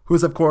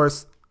 who's, of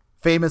course,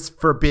 famous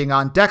for being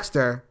on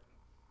Dexter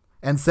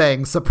and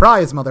saying,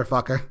 surprise,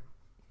 motherfucker,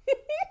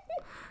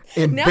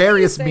 in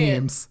various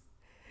memes.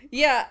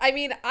 Yeah, I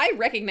mean, I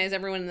recognize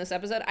everyone in this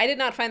episode. I did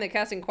not find the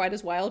casting quite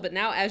as wild, but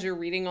now as you're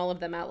reading all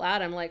of them out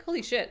loud, I'm like,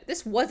 holy shit,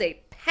 this was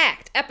a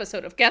packed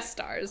episode of guest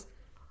stars.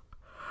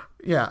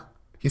 Yeah.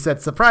 He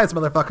said, surprise,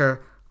 motherfucker,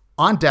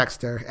 on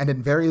Dexter and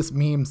in various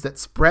memes that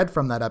spread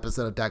from that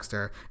episode of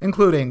Dexter,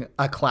 including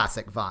a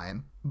classic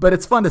Vine. But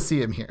it's fun to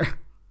see him here.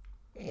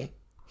 It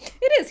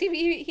is.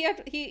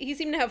 He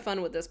seemed to have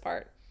fun with this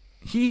part.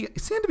 He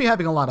seemed to be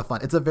having a lot of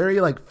fun. It's a very,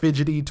 like,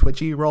 fidgety,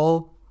 twitchy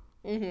role.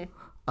 Mm-hmm.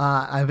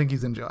 I think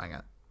he's enjoying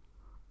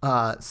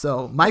it.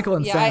 So Michael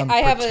and Sam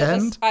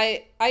pretend.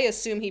 I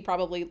assume he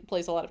probably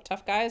plays a lot of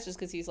tough guys just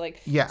because he's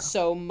like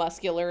so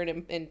muscular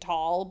and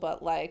tall,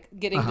 but like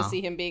getting to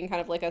see him being kind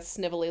of like a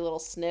snivelly little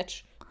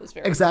snitch was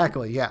very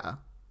exactly fun.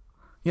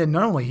 Yeah.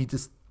 Normally he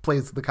just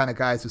plays the kind of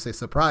guys who say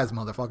surprise,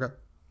 motherfucker.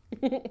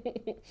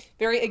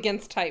 Very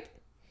against type.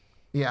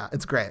 Yeah,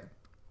 it's great.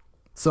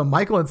 So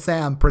Michael and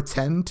Sam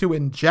pretend to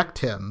inject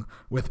him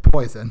with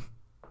poison.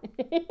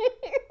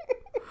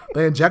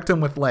 They inject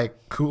him with,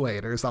 like,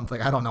 Kool-Aid or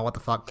something. I don't know what the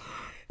fuck.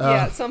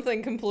 Yeah,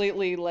 something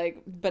completely,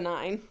 like,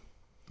 benign.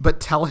 But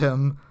tell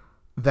him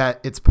that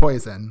it's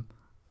poison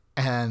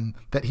and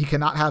that he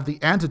cannot have the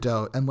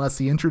antidote unless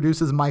he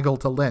introduces Michael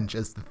to Lynch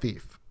as the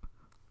thief.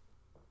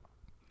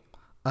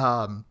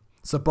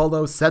 So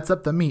Bolo sets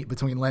up the meet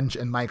between Lynch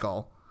and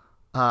Michael.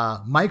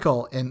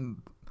 Michael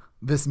in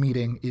this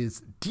meeting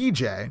is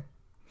DJ,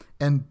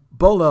 and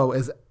Bolo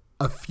is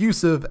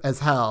effusive as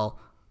hell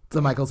to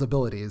Michael's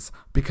abilities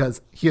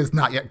because he has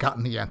not yet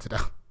gotten the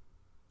antidote.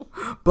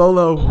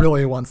 Bolo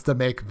really wants to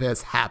make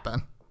this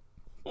happen.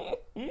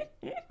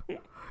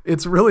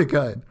 It's really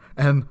good.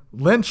 And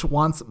Lynch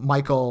wants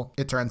Michael,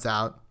 it turns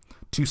out,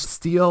 to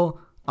steal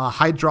a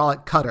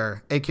hydraulic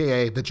cutter,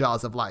 aka the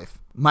Jaws of Life.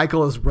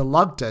 Michael is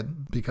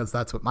reluctant because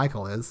that's what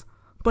Michael is,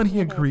 but he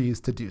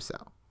agrees to do so.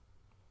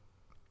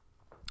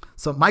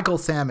 So Michael,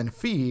 Sam, and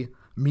Fee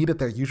meet at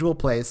their usual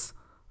place,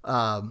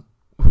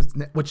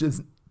 which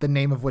is the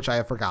name of which I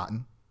have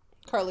forgotten.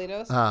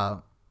 Carlitos.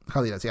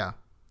 Carlitos, yeah.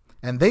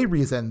 and they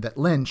reason that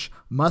Lynch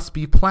must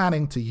be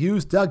planning to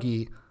use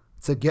Dougie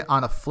to get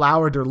on a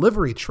flower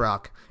delivery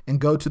truck and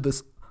go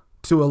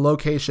to a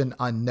location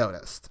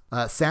unnoticed.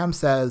 Sam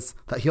says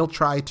that he'll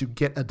try to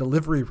get a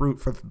delivery route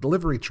for the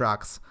delivery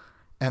trucks,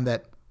 and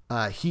that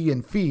he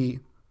and Fee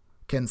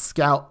can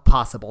scout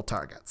possible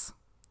targets.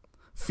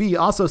 Fee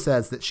also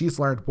says that she's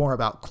learned more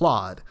about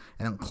Claude,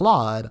 and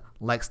Claude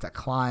likes to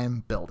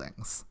climb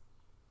buildings.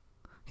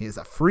 He is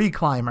a free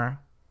climber.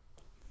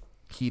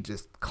 He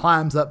just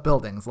climbs up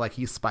buildings like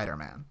he's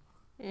Spider-Man.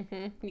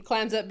 Mm-hmm. He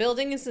climbs up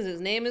buildings and his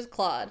name is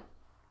Claude.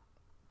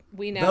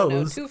 We now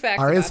know 2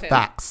 facts are about his him.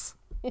 facts.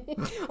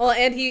 Well,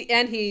 and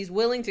he's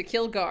willing to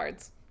kill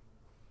guards.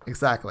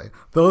 Exactly.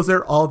 Those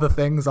are all the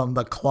things on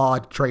the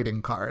Claude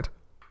trading card.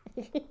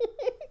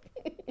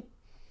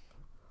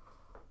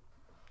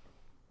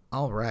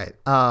 All right.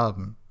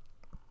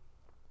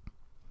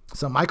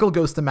 So Michael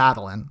goes to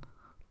Madeline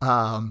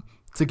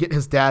to get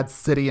his dad's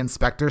city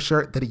inspector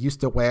shirt that he used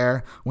to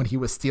wear when he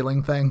was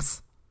stealing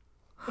things.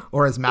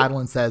 Or as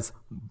Madeline says,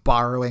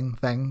 borrowing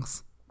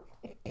things.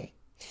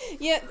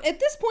 Yeah, at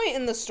this point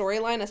in the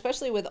storyline,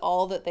 especially with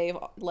all that they've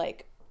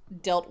like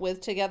dealt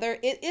with together,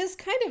 it is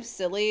kind of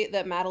silly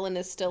that Madeline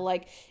is still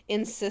like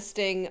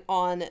insisting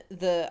on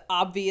the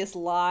obvious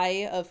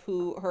lie of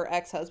who her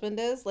ex-husband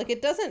is. Like,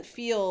 it doesn't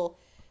feel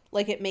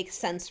like it makes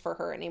sense for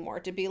her anymore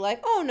to be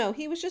like, oh no,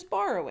 he was just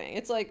borrowing.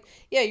 It's like,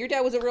 yeah, your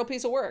dad was a real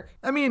piece of work.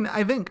 I mean,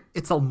 I think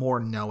it's a more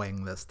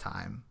knowing this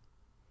time.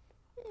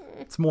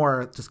 It's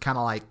more just kind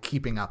of like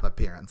keeping up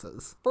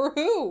appearances. For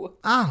who?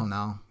 I don't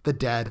know. The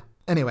dead.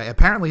 Anyway,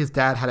 apparently his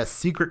dad had a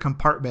secret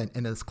compartment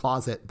in his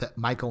closet that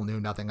Michael knew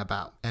nothing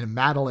about. And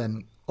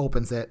Madeline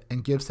opens it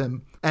and gives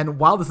him... And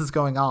while this is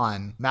going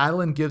on,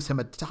 Madeline gives him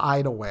a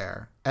tie to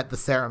wear at the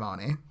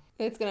ceremony.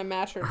 It's going to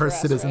match her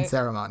dress, citizen right?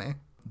 ceremony.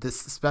 This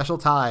special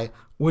tie,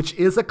 which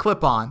is a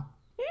clip-on.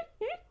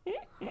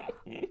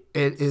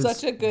 It is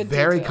such a good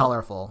very detail.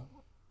 colorful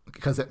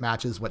because it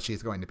matches what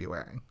she's going to be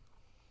wearing.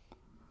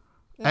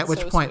 That's At which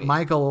so point sweet.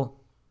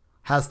 Michael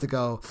has to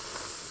go...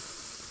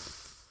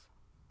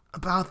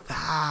 about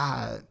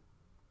that,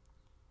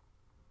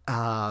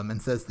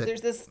 and says that there's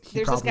this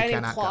guy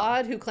named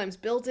Claude who climbs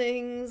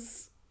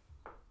buildings.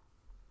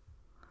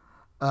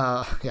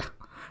 Yeah,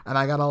 and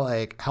I gotta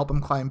like help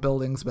him climb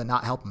buildings, but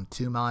not help him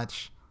too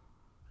much.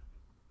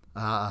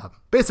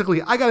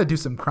 Basically, I gotta do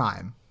some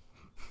crime.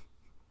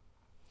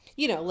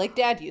 You know, like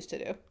Dad used to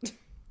do.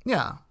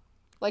 Yeah,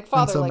 Like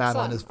father, and so like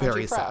Madeline son. is very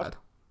Aren't you proud? sad.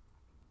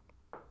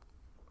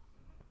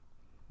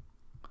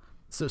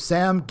 So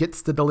Sam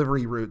gets the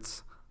delivery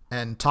routes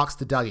and talks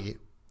to Dougie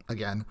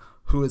again,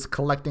 who is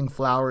collecting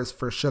flowers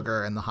for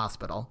Sugar in the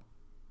hospital.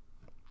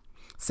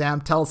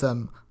 Sam tells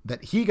him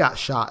that he got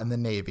shot in the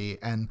Navy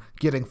and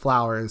getting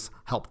flowers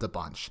helped a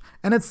bunch.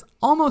 And it's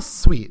almost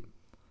sweet.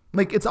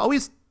 Like,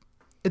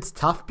 it's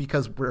tough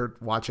because we're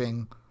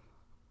watching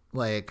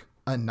like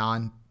a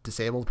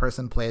non-disabled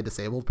person play a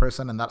disabled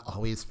person, and that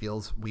always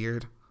feels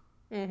weird.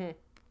 Mm-hmm.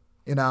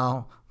 You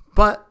know?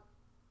 But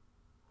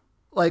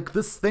like,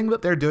 this thing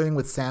that they're doing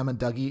with Sam and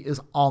Dougie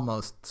is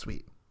almost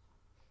sweet.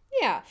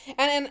 Yeah,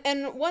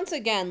 and once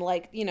again,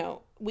 like, you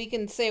know, we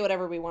can say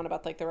whatever we want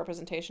about like the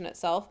representation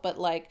itself, but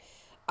like,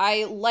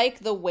 I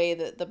like the way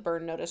that the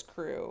Burn Notice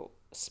crew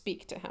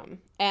speak to him,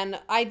 and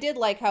I did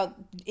like how,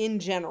 in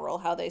general,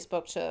 how they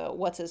spoke to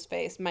what's his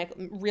face,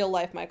 real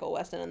life Michael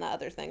Weston, and that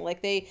other thing.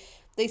 Like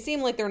they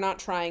seem like they're not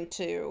trying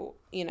to,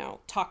 you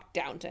know, talk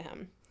down to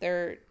him.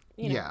 They're,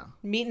 you know,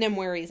 meeting him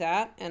where he's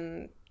at,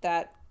 and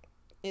that.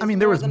 Is, I mean,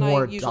 there was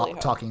more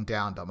talking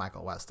down to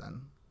Michael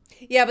Weston.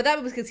 Yeah, but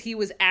that was because he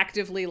was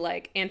actively,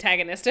 like,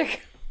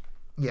 antagonistic.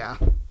 Yeah.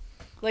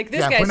 Like,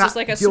 this guy's just,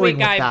 like, a sweet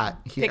guy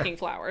picking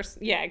flowers.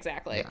 Yeah,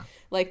 exactly. Yeah.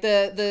 Like,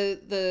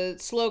 the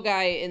slow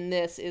guy in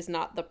this is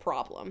not the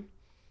problem.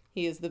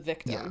 He is the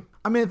victim. Yeah.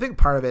 I mean, I think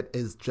part of it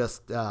is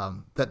just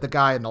that the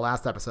guy in the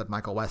last episode,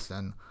 Michael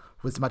Weston,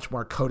 was much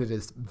more coded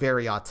as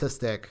very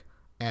autistic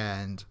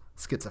and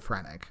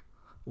schizophrenic.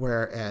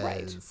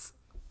 Whereas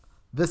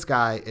this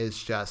guy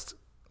is just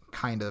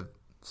kind of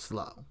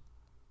slow.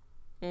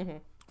 Mm-hmm.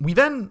 We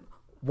then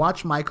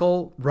watch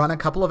Michael run a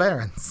couple of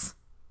errands.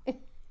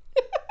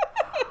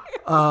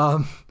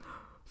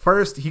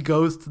 First, he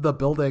goes to the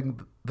building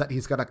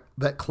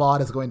that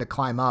Claude is going to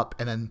climb up,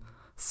 and then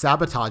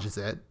sabotages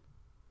it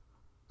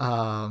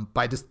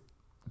by just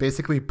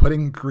basically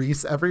putting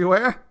grease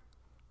everywhere.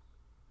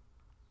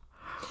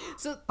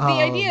 So the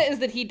idea is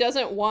that he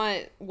doesn't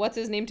want what's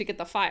his name to get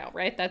the file,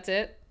 right? That's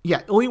it.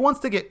 Yeah, well, he wants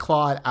to get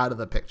Claude out of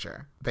the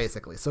picture,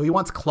 basically. So he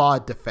wants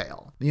Claude to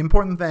fail. The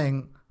important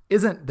thing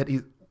isn't that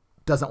he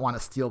doesn't want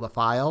to steal the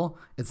file,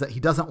 it's that he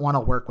doesn't want to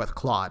work with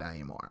Claude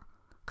anymore,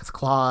 because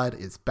Claude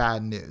is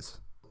bad news.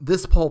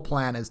 This whole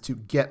plan is to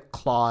get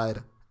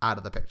Claude out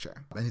of the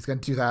picture, and he's going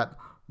to do that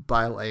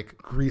by like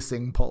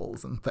greasing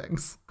poles and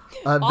things.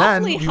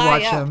 Then we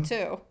watch him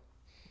too.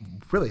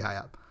 Really high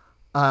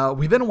up.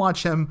 We then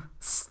watch him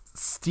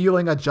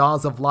stealing a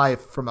Jaws of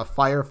Life from a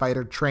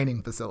firefighter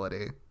training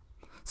facility,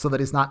 so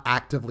that he's not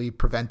actively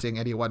preventing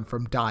anyone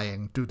from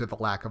dying due to the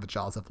lack of a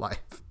Jaws of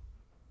Life.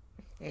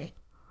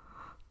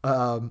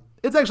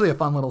 It's actually a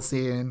fun little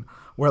scene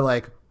where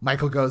like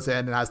Michael goes in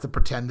and has to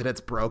pretend that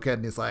it's broken.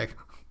 And he's like,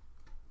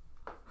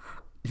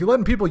 "You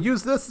letting people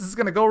use this? This is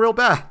gonna go real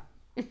bad."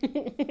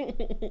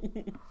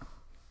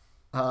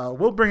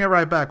 We'll bring it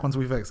right back once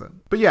we fix it.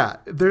 But yeah,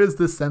 there is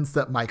this sense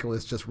that Michael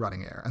is just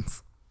running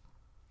errands.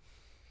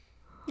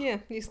 Yeah,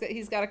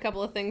 he's got a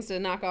couple of things to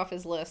knock off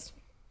his list.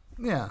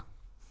 Yeah.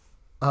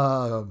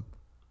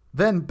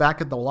 Then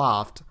back at the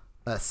loft,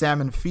 Sam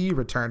and Fee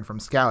return from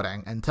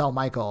scouting and tell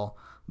Michael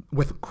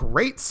with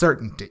great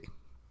certainty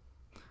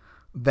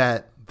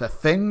that the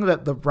thing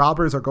that the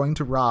robbers are going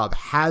to rob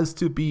has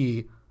to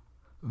be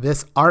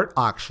this art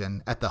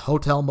auction at the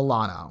Hotel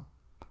Milano.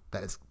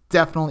 That is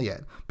definitely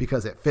it,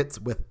 because it fits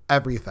with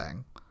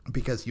everything.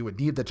 Because you would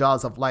need the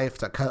Jaws of Life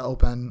to cut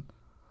open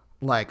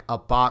like a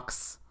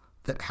box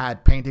that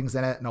had paintings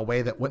in it in a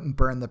way that wouldn't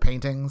burn the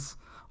paintings,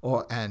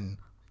 and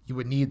you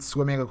would need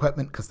swimming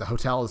equipment because the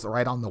hotel is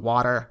right on the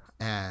water,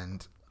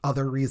 and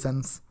other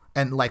reasons,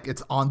 and like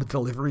it's on the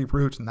delivery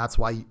route, and that's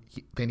why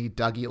they need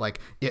Dougie. Like,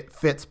 it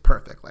fits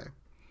perfectly.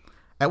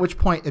 At which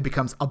point it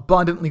becomes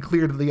abundantly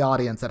clear to the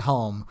audience at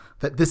home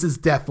that this is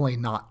definitely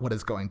not what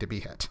is going to be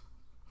hit.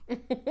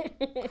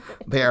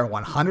 They are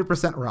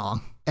 100%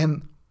 wrong.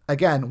 And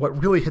again,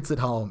 what really hits it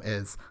home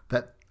is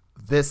that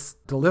this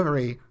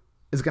delivery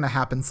is going to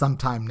happen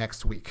sometime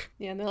next week.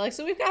 Yeah, and they're like,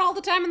 so we've got all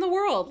the time in the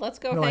world. Let's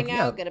go hang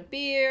out, get a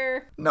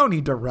beer. No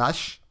need to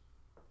rush.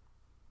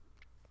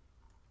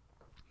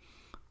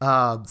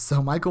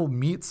 So Michael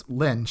meets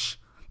Lynch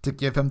to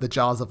give him the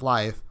Jaws of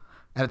Life.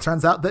 And it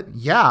turns out that,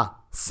 yeah,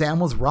 Sam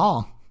was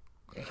wrong.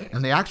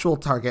 And the actual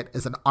target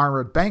is an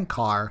armored bank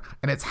car,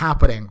 and it's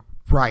happening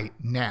right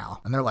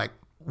now. And they're like,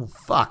 well,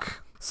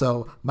 fuck.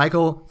 So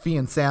Michael, Fee,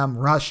 and Sam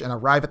rush and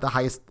arrive at the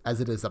heist as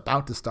it is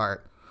about to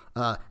start.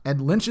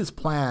 And Lynch's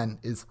plan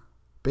is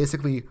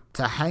basically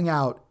to hang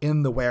out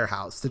in the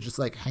warehouse, to just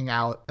like hang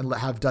out and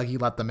have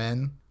Dougie let them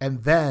in.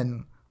 And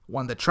then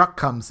when the truck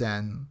comes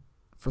in,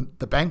 from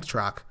the bank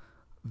truck,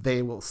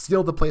 they will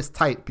seal the place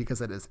tight because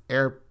it is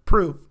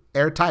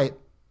airtight,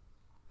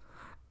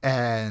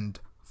 and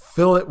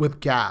fill it with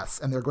gas.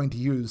 And they're going to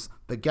use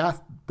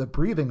the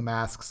breathing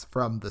masks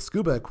from the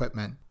scuba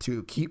equipment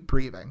to keep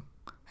breathing.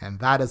 And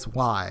that is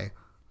why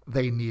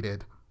they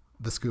needed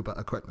the scuba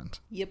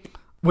equipment. Yep.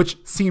 Which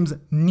seems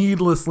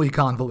needlessly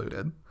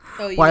convoluted.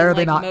 Oh, you why mean are like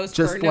they not most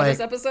just Burn like Notice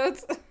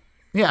episodes?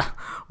 Yeah.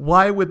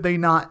 Why would they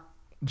not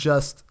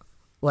just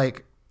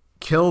like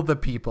kill the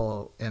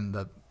people in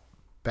the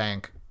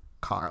bank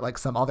car like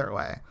some other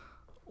way?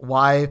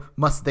 Why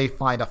must they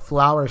find a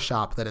flower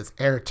shop that is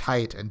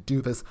airtight and do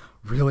this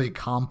really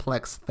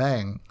complex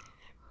thing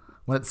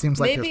when it seems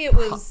like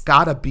there's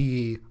gotta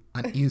be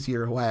an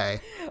easier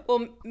way?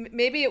 Well,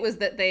 maybe it was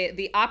that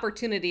the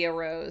opportunity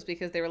arose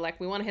because they were like,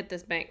 we want to hit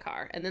this bank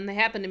car, and then they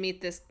happen to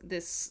meet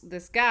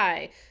this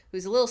guy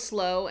who's a little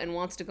slow and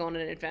wants to go on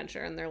an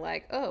adventure, and they're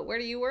like, oh, where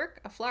do you work?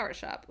 A flower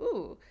shop.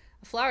 Ooh,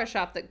 a flower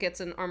shop that gets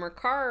an armored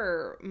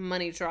car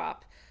money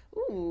drop.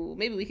 Ooh,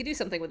 maybe we could do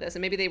something with this.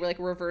 And maybe they were like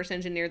reverse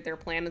engineered their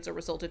plan as a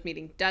result of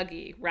meeting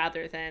Dougie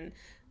rather than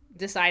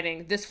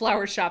deciding this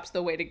flower shop's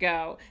the way to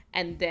go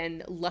and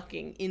then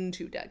lucking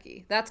into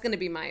Dougie. That's going to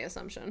be my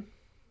assumption.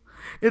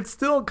 It's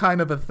still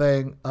kind of a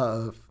thing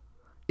of,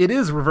 it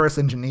is reverse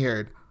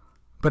engineered,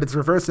 but it's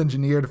reverse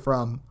engineered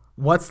from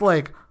what's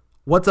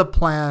a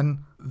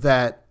plan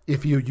that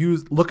if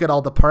you look at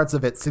all the parts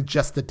of it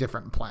suggests a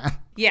different plan.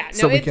 Yeah. No,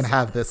 so we can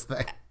have this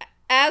thing.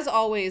 As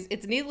always,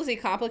 it's needlessly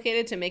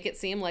complicated to make it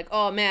seem like,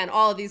 oh man,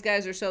 all of these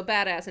guys are so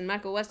badass and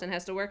Michael Weston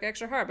has to work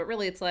extra hard. But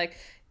really, it's like,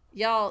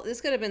 y'all,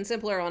 this could have been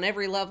simpler on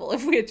every level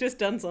if we had just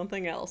done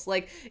something else.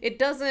 Like, it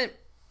doesn't,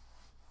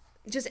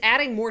 just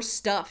adding more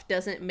stuff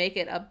doesn't make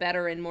it a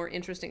better and more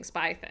interesting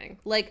spy thing.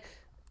 Like,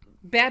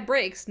 Bad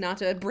Breaks, not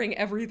to bring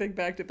everything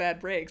back to Bad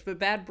Breaks, but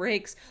Bad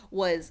Breaks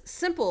was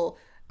simple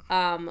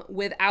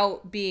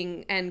without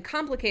being, and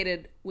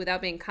complicated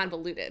without being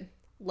convoluted.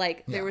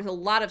 Like, there was a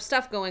lot of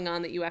stuff going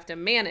on that you have to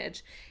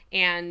manage.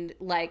 And,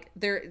 like,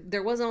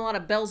 there wasn't a lot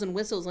of bells and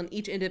whistles on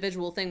each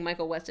individual thing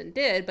Michael Weston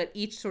did, but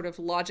each sort of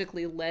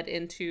logically led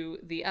into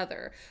the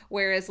other.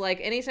 Whereas, like,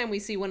 anytime we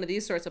see one of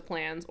these sorts of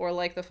plans, or,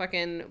 like, the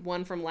fucking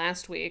one from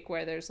last week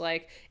where there's,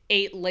 like,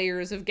 8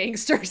 layers of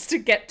gangsters to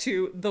get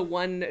to the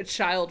one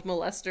child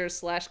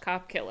molester /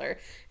 cop killer,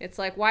 it's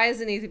like, why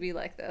does it need to be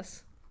like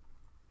this?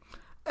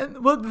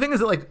 And, well, the thing is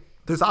that, like,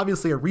 there's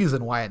obviously a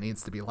reason why it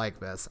needs to be like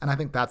this. And I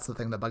think that's the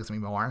thing that bugs me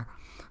more,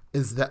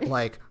 is that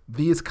like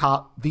these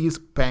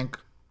bank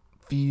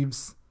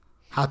thieves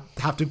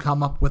have to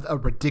come up with a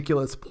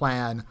ridiculous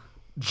plan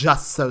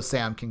just so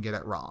Sam can get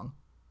it wrong.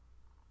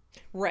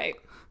 Right.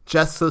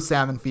 Just so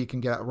Sam and Fee can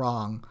get it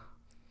wrong.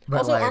 But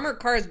also, like, armored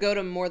cars go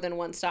to more than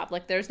one stop.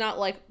 Like, there's not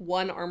like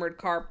one armored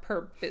car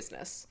per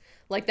business.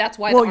 Like, that's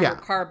why the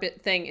armored car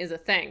thing is a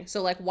thing.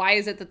 So like, why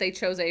is it that they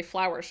chose a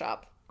flower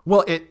shop?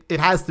 Well,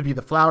 it has to be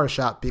the flower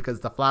shop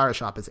because the flower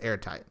shop is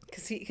airtight.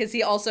 Because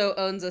he also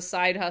owns a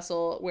side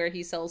hustle where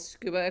he sells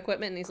scuba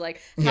equipment, and he's like,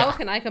 how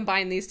can I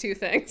combine these two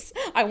things?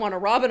 I want to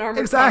rob an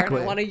armored car, and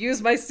I want to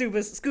use my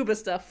scuba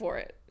stuff for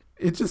it.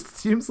 It just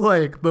seems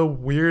like the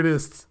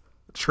weirdest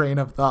train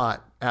of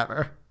thought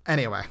ever.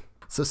 Anyway,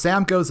 so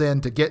Sam goes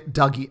in to get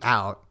Dougie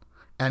out,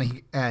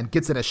 and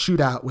gets in a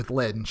shootout with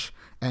Lynch,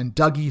 and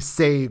Dougie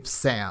saves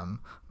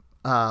Sam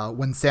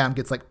when Sam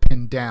gets like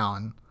pinned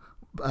down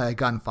by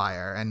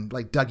gunfire, and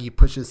like Dougie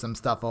pushes some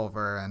stuff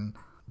over and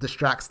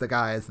distracts the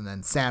guys, and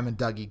then Sam and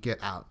Dougie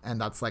get out, and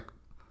that's like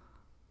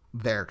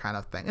their kind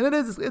of thing. And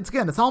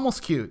it's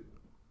almost cute.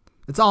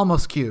 It's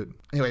almost cute.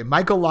 Anyway,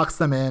 Michael locks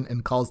them in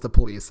and calls the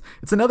police.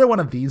 It's another one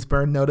of these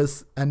burn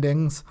notice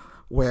endings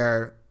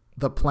where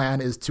the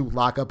plan is to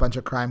lock a bunch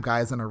of crime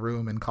guys in a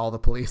room and call the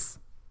police.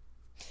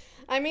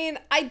 I mean,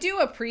 I do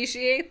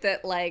appreciate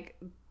that, like,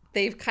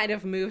 they've kind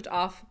of moved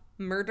off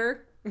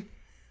murder.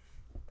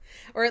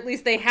 Or at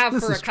least they have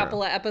for a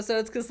couple of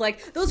episodes, because,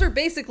 like, those are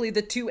basically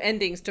the two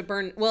endings to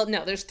Burn... Well,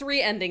 no, there's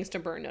 3 endings to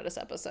Burn Notice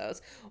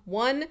episodes.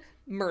 1,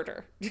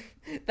 murder.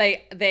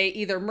 They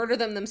either murder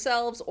them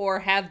themselves or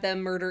have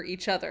them murder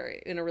each other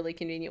in a really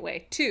convenient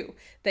way. 2,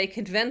 they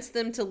convince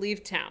them to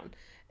leave town.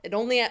 It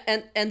only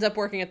ends up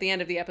working at the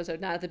end of the episode,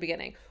 not at the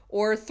beginning.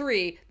 Or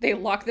 3, they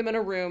lock them in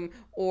a room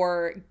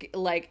or,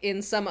 like,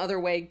 in some other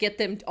way, get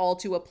them all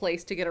to a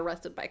place to get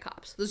arrested by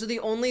cops. Those are the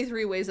only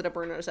 3 ways that a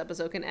Burn Notice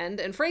episode can end.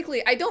 And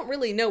frankly, I don't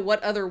really know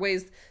what other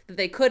ways that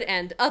they could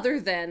end other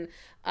than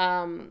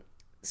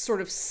sort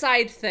of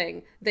side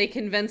thing. They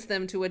convince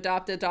them to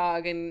adopt a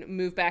dog and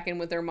move back in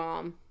with their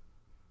mom.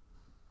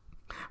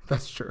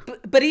 That's true.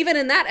 But even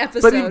in that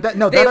episode,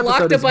 they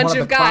locked a bunch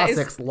of guys.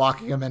 Classics,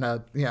 locking them in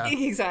a... Yeah.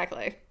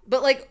 Exactly.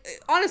 But, like,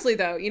 honestly,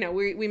 though, you know,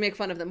 we make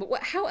fun of them.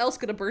 But how else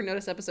could a Burn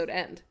Notice episode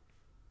end?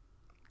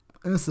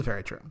 And this is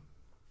very true.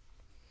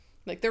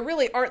 Like, there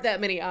really aren't that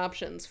many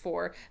options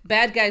for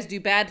bad guys do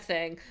bad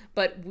thing,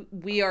 but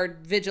we are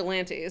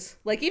vigilantes.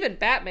 Like, even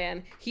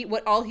Batman,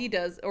 all he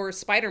does, or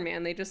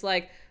Spider-Man, they just,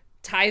 like,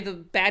 tie the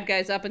bad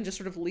guys up and just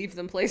sort of leave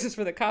them places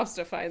for the cops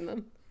to find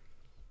them.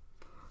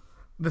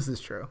 This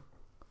is true.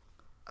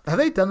 Have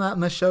they done that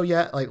in this show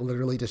yet? Like,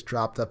 literally just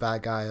dropped a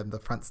bad guy on the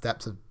front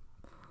steps of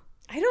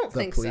I don't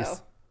think police? So.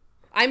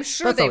 I'm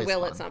sure they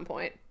will at some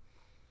point.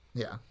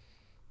 Yeah.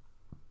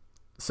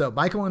 So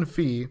Michael and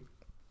Fee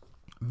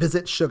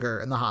visit Sugar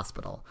in the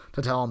hospital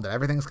to tell him that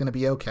everything's going to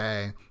be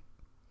okay.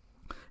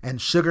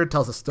 And Sugar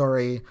tells a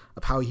story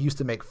of how he used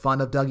to make fun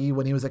of Dougie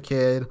when he was a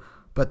kid,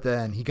 but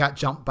then he got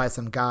jumped by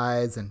some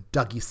guys and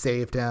Dougie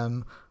saved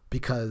him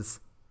because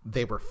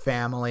they were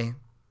family,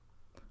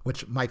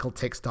 which Michael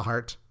takes to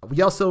heart.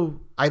 We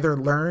also either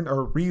learn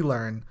or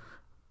relearn.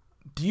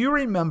 Do you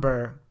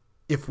remember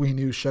if we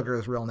knew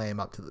Sugar's real name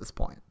up to this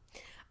point?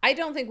 I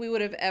don't think we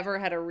would have ever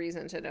had a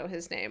reason to know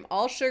his name.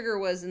 All Sugar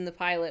was in the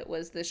pilot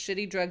was this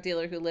shitty drug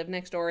dealer who lived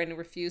next door and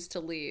refused to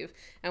leave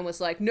and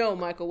was like, "No,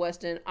 Michael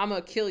Weston, I'm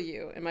going to kill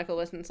you." And Michael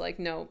Weston's like,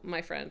 "No,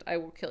 my friend, I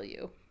will kill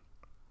you."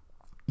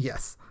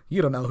 Yes,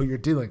 you don't know who you're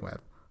dealing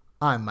with.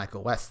 I'm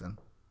Michael Weston.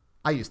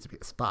 I used to be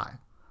a spy.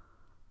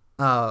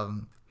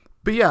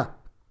 But yeah.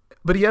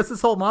 But he has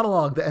this whole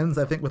monologue that ends,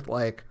 I think, with,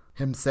 like,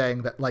 him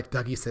saying that, like,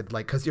 Dougie said,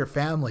 like, "'cause your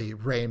family,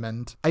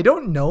 Raymond." I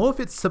don't know if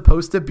it's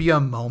supposed to be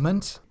a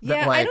moment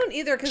that, like, I don't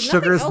either, 'cause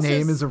Sugar's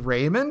name is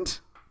Raymond.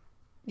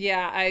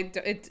 Yeah,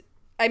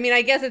 I mean,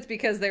 I guess it's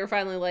because they were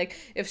finally like,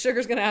 if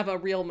Sugar's going to have a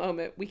real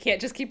moment, we can't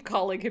just keep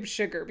calling him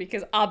Sugar,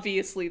 because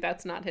obviously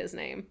that's not his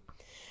name.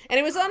 And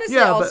it was honestly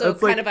also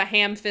kind of a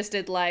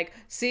ham-fisted, like,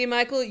 "See,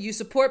 Michael, you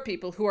support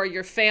people who are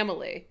your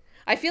family."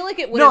 I feel like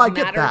it would have mattered.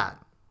 No, I get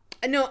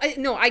that.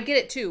 No, I get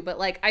it too, but,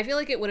 like, I feel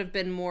like it would have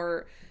been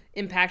more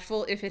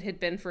impactful if it had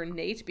been for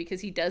Nate,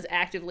 because he does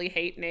actively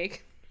hate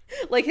Nate.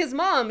 Like, his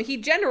mom, he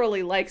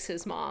generally likes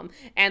his mom,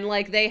 and,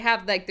 like, they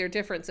have, like, their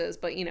differences,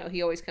 but, you know,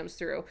 he always comes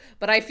through.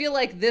 But I feel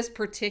like this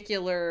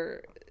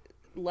particular,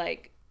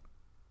 like,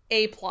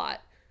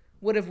 A-plot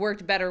would have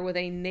worked better with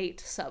a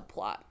Nate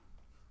subplot.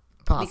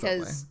 Possibly.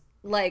 Because,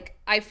 like,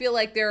 I feel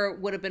like there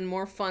would have been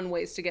more fun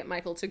ways to get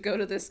Michael to go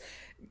to this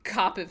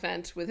cop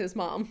event with his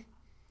mom.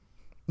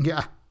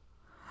 Yeah.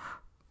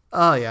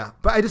 Oh, yeah.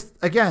 But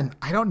I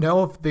don't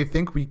know if they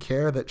think we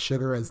care that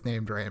Sugar is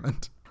named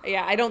Raymond.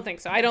 Yeah, I don't think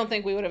so. I don't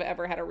think we would have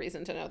ever had a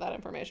reason to know that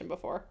information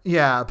before.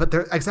 Yeah, but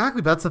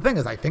that's the thing,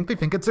 is I think they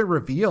think it's a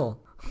reveal.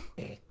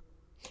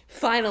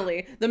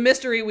 Finally, the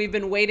mystery we've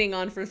been waiting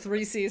on for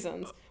 3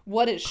 seasons.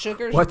 What is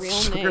Sugar's real name?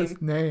 What's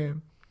Sugar's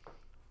name?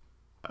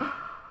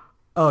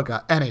 Oh,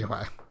 God.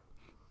 Anyway.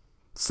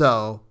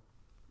 So,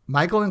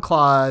 Michael and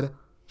Claude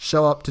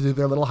show up to do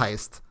their little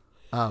heist.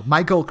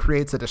 Michael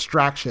creates a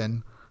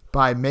distraction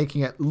by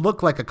making it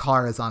look like a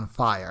car is on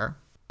fire,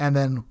 and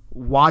then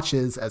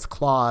watches as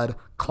Claude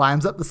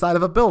climbs up the side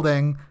of a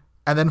building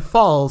and then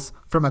falls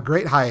from a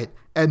great height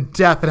and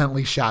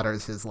definitely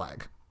shatters his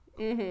leg.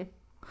 Mm-hmm.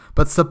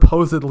 But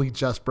supposedly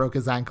just broke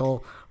his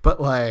ankle.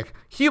 But, like,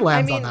 he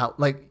lands on that.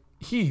 Like,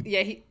 he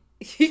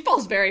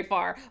falls very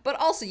far. But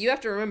also, you have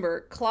to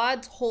remember,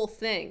 Claude's whole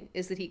thing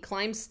is that he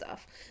climbs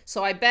stuff.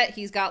 So I bet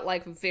he's got,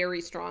 like,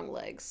 very strong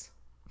legs.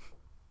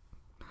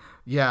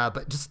 Yeah,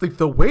 but just like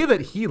the way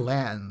that he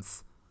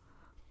lands,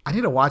 I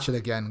need to watch it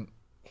again.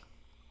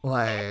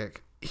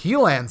 Like, he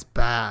lands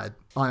bad.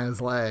 on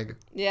his leg.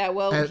 Yeah,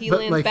 well, And- he but,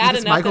 lands like, bad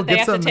just- enough Michael that they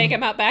gets have to him take and-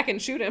 him out back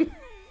and shoot him.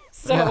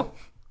 So, Yeah.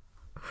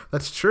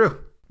 That's true.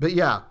 But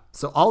yeah,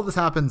 so all of this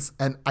happens,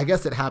 and I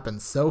guess it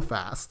happens so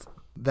fast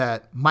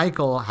that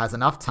Michael has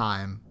enough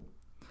time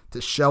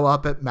to show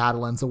up at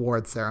Madeline's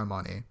award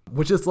ceremony,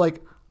 which is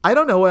like, I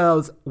don't know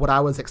what I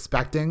was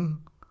expecting,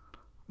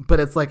 but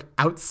it's like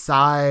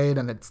outside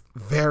and it's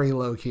very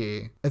low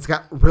key. It's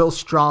got real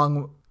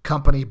strong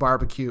company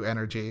barbecue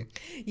energy.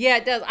 yeah,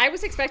 it does. I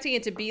was expecting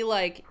it to be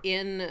like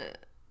in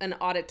an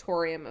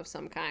auditorium of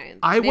some kind.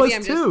 I was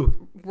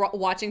too. Just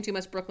watching too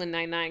much Brooklyn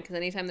Nine-Nine, because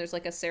anytime there's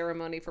like a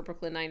ceremony for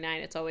Brooklyn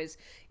Nine-Nine, it's always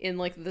in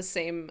like the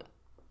same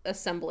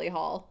assembly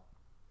hall.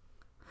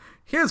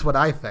 Here's what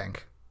I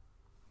think.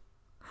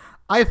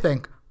 I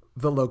think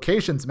the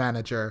locations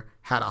manager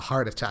had a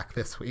heart attack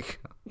this week.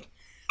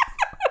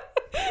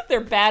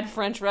 Their bad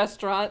French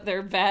restaurant,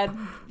 their bad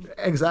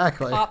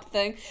Exactly. pop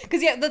thing.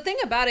 Because yeah, the thing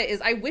about it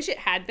is I wish it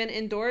had been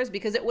indoors,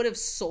 because it would have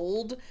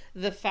sold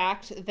the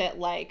fact that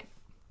like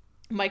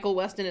Michael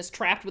Weston is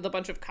trapped with a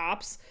bunch of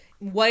cops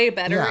way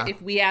better Yeah. if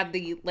we had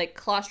the like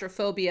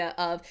claustrophobia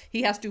of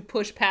he has to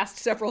push past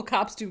several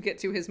cops to get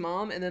to his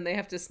mom, and then they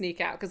have to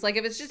sneak out. Because like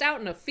if it's just out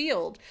in a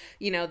field,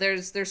 you know,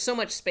 there's so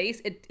much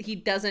space, he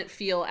doesn't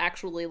feel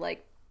actually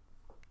like,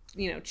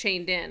 you know,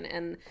 chained in.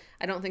 And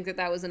I don't think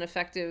that was an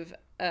effective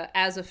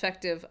as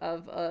effective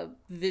of a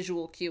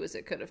visual cue as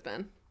it could have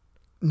been.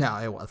 No,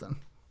 it wasn't.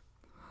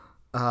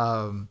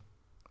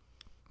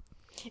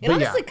 It But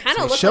honestly yeah, kind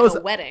so of it looked shows- like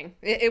a wedding.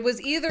 It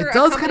was either It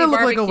does a kinda company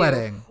look like a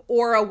barbecue wedding.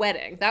 or a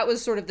wedding. That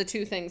was sort of the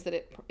two things that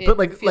it But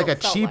like a felt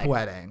cheap like.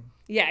 wedding.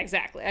 Yeah,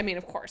 exactly. I mean,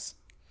 of course.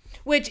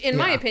 Which, in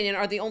my Yeah. opinion,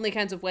 are the only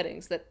kinds of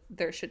weddings that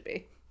there should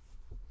be.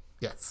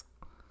 Yes.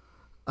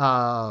 We're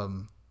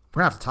gonna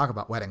have to talk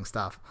about wedding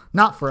stuff.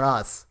 Not for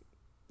us.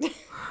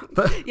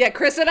 But Yeah,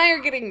 Chris and I are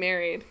getting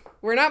married.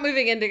 We're not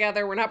moving in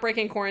together. We're not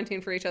breaking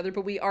quarantine for each other,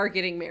 but we are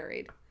getting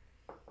married.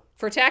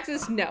 For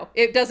taxes, no.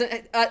 It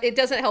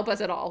doesn't help us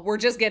at all. We're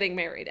just getting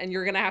married, and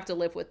you're gonna have to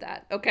live with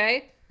that,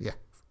 okay? yeah.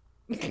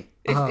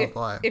 If,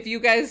 Boy. if you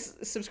guys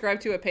subscribe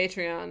to a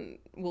Patreon,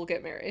 we'll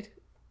get married.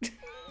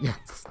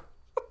 Yes.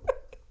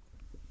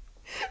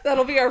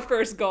 That'll be our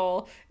first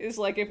goal, is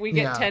like if we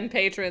get Yeah. 10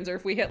 patrons, or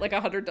if we hit like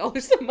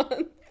 $100 a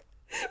month,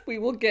 we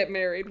will get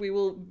married. We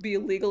will be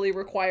legally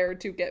required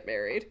to get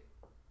married.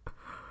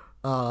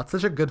 It's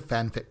such a good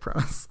fanfic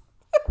premise.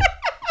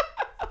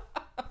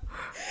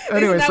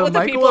 Isn't Anyway, that so what the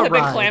Michael people have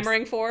been arrives.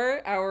 clamoring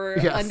for? Our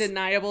Yes.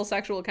 undeniable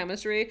sexual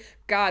chemistry?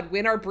 God,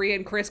 when are Brie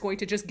and Chris going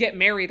to just get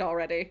married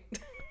already?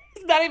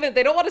 It's not even,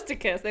 they don't want us to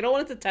kiss. They don't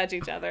want us to touch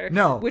each other.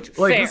 No. Which,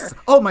 like, fair. this is-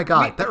 oh my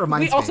god, We- that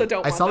reminds we also me.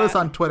 don't I want saw this that.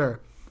 on Twitter.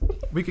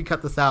 We could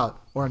cut this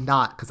out or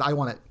not, because I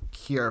want to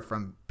hear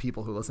from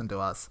people who listen to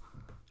us.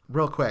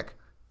 Real quick.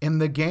 In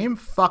the game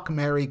Fuck,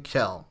 Marry,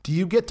 Kill, do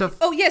you get to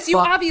Oh, yes, you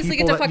fuck obviously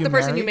get people to that fuck you the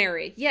person you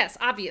marry? marry. Yes,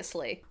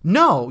 obviously.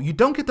 No, you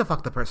don't get to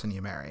fuck the person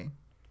you marry.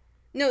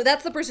 No,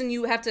 that's the person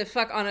you have to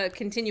fuck on a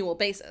continual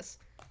basis.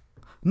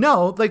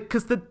 No, like,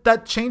 because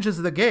that changes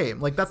the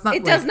game. Like, that's not.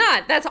 It does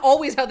not. That's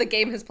always how the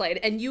game has played.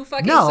 And you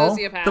fucking No,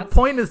 sociopaths. the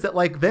point is that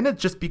like then it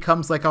just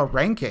becomes like a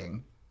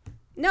ranking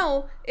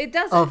No, it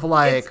doesn't. of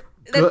like It's-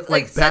 good, that's,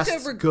 like such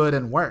best, a good,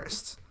 and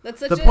worst. That's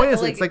such The a, point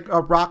is, like- it's like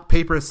a rock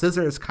paper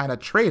scissors kind of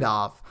trade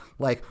off.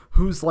 Like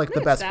who's like the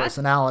it's best not.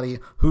 personality,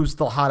 who's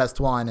the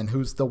hottest one, and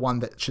who's the one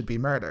that should be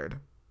murdered.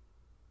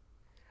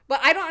 But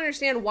I don't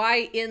understand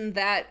why in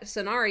that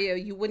scenario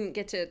you wouldn't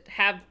get to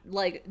have,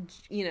 like,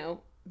 you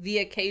know, the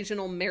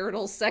occasional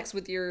marital sex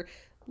with your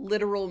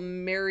literal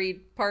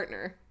married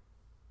partner.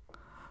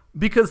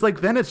 Because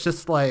like then it's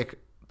just like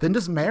then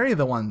just marry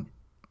the one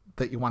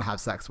that you want to have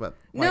sex with.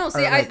 No, Like,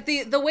 see, or, like,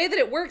 the way that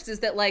it works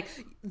is that, like,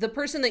 the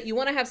person that you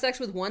want to have sex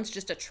with once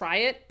just to try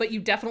it, but you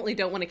definitely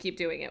don't want to keep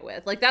doing it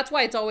with. Like, that's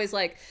why it's always,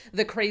 like,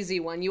 the crazy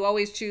one. You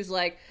always choose,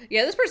 like,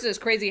 yeah, this person is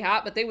crazy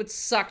hot, but they would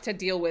suck to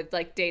deal with,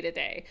 like, day to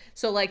day.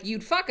 So, like,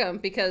 you'd fuck them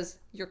because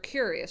you're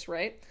curious,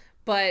 right?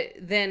 But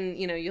then,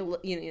 you know,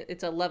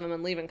 it's a love them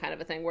and leave them kind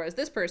of a thing. Whereas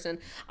this person,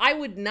 I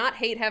would not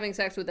hate having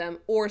sex with them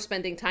or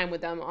spending time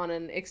with them on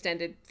an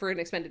extended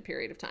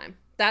period of time.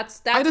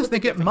 That's I just what the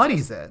think it difference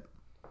muddies is. it.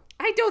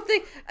 I don't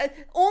think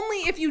only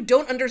if you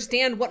don't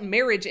understand what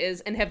marriage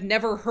is and have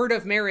never heard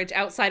of marriage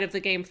outside of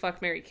the game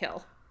Fuck, Marry,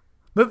 Kill.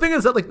 The thing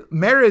is that like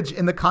marriage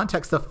in the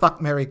context of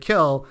Fuck, Marry,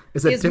 Kill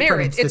is a different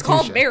Marriage. institution. It's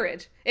called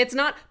marriage. It's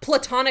not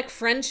platonic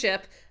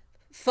friendship.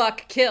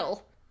 Fuck,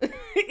 kill.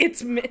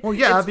 Well,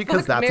 yeah, it's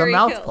because fuck, that's marry, a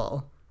kill.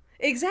 mouthful.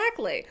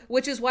 Exactly,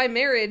 which is why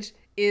marriage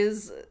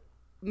is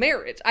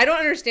marriage. I don't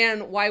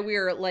understand why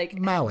we're like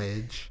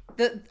Marriage.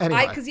 Anyway.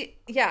 Anyway.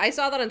 I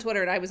saw that on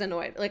Twitter and I was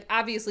annoyed. Like,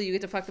 obviously you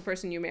get to fuck the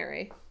person you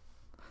marry.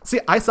 See,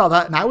 I saw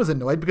that and I was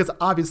annoyed because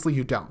obviously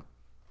you don't.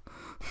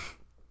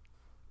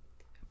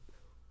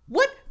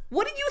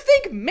 What do you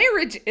think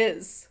marriage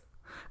is?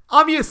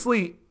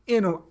 Obviously,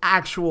 in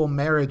actual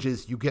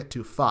marriages, you get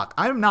to fuck.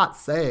 I'm not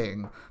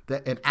saying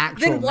that in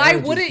actual Then why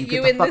marriages, wouldn't get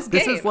you to in fuck. this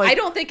game? Is like, I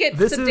don't think it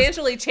this is-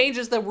 substantially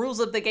changes the rules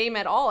of the game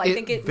at all. I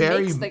think it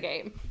very- makes the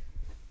game.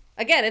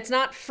 Again, it's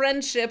not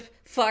friendship,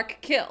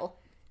 fuck, kill.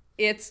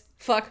 It's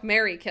fuck,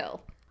 marry,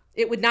 kill.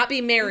 It would not be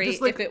marry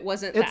if it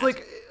wasn't it's that.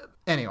 like,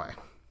 anyway.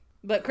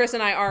 But Chris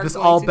and I are This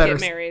going all to better,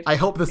 get married. I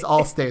hope this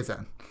all stays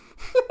in.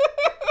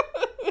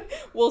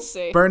 We'll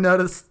see. Burn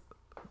Notice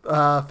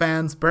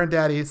fans, Burn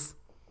Daddies,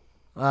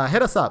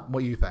 hit us up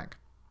what you think.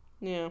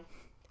 Yeah.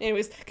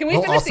 Anyways, can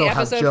we finish the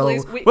episode,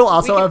 please? We'll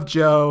also have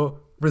Joe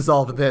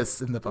resolve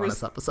this in the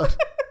bonus episode.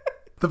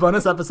 The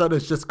bonus episode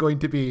is just going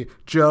to be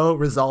Joe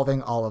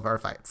resolving all of our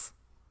fights.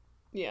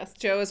 Yes,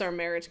 Joe is our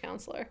marriage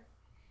counselor.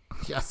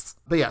 Yes.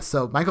 But yeah,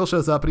 so Michael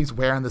shows up and he's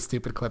wearing the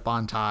stupid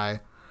clip-on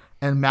tie.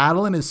 And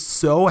Madeline is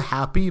so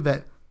happy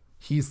that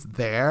he's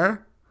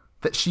there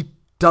that she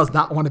does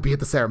not want to be at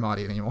the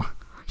ceremony anymore.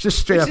 She just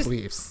straight up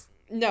leaves.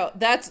 No,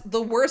 that's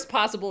the worst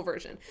possible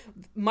version.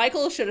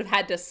 Michael should have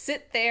had to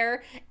sit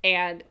there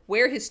and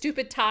wear his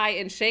stupid tie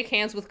and shake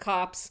hands with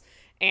cops.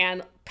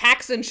 And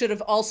Paxton should have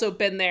also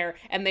been there.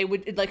 And they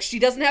would, like, she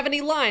doesn't have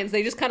any lines.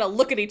 They just kind of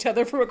look at each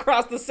other from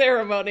across the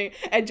ceremony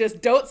and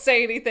just don't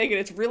say anything. And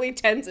it's really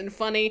tense and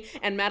funny.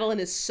 And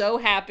Madeline is so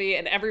happy.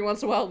 And every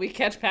once in a while we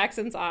catch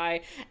Paxton's eye.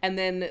 And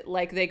then,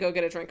 like, they go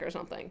get a drink or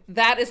something.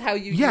 That is how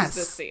you use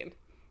this scene.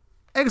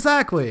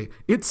 Exactly.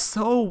 It's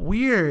so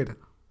weird.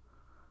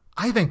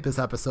 I think this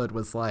episode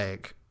was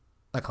like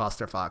a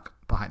clusterfuck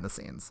behind the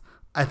scenes.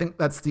 I think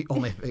that's the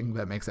only thing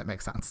that makes it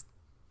make sense.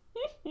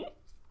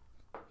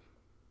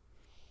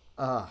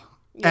 Anyway.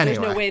 There's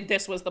no way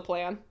this was the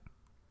plan.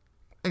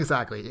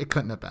 Exactly. It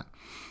couldn't have been.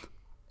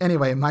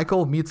 Anyway,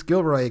 Michael meets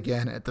Gilroy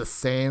again at the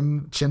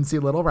same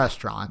chintzy little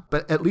restaurant,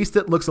 but at least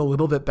it looks a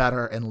little bit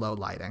better in low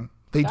lighting.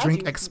 They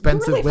drink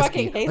expensive whiskey.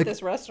 whiskey. I fucking hate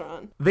this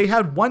restaurant. They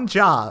had one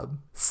job,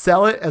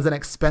 sell it as an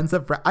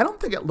expensive... I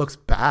don't think it looks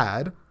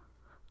bad.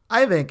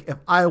 I think if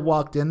I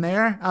walked in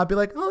there, I'd be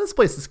like, oh, this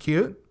place is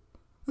cute.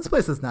 This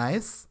place is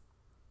nice.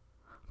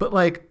 But,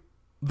 like,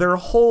 their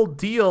whole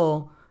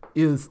deal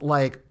is,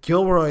 like,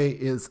 Gilroy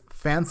is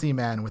fancy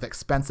man with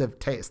expensive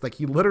taste. Like,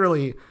 he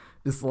literally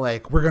is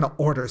like, we're going to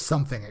order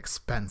something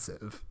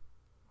expensive.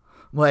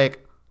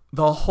 Like,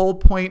 the whole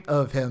point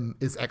of him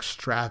is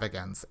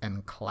extravagance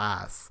and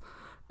class.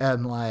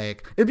 And,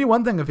 like, it'd be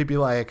one thing if he'd be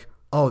like,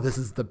 oh, this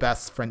is the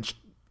best French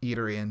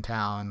eatery in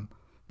town.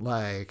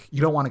 Like,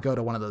 you don't want to go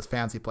to one of those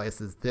fancy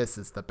places. This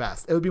is the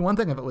best. It would be one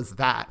thing if it was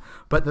that.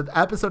 But the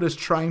episode is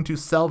trying to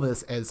sell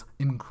this as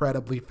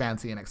incredibly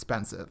fancy and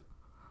expensive.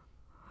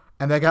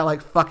 And they got,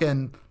 like,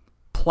 fucking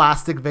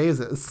plastic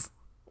vases.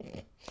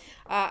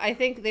 I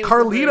think they would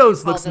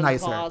Carlitos looks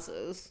nicer.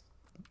 Vases.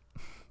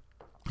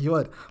 You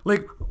would.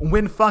 Like,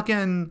 when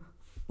fucking,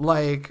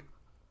 like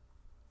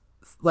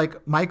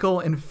Michael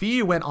and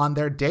Fee went on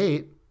their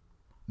date,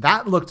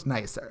 that looked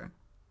nicer.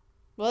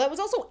 Well, that was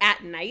also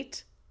at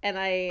night, and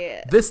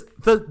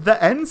the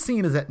end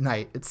scene is at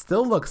night. It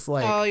still looks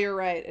like... Oh, you're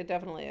right. It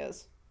definitely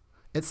is.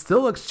 It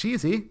still looks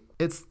cheesy.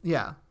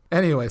 Yeah.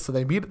 Anyway, so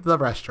they meet at the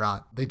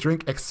restaurant. They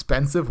drink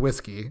expensive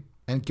whiskey,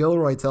 and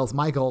Gilroy tells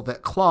Michael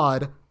that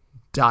Claude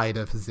died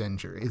of his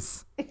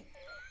injuries.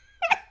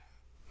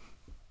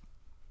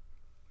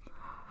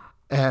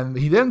 And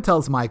he then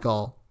tells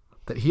Michael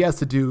that he has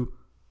to do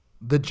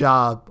the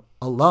job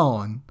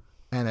alone,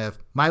 and if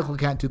Michael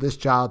can't do this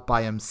job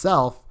by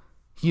himself,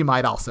 he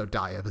might also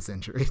die of his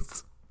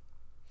injuries.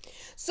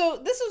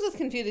 So this was what's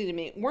confusing to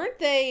me. Weren't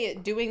they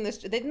doing this?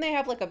 Didn't they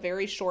have like a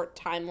very short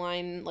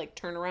timeline, like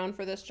turnaround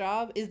for this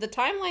job? Is the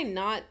timeline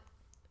not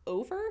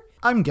over?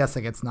 I'm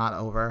guessing it's not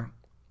over.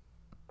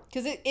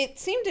 Because it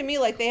seemed to me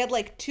like they had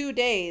like 2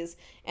 days,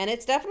 and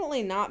it's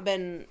definitely not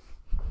been...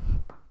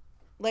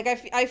 Like,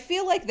 I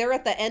feel like they're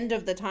at the end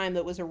of the time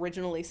that was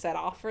originally set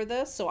off for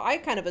this, so I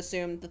kind of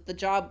assumed that the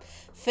job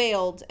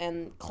failed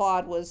and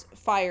Claude was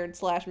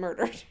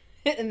fired/murdered,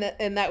 and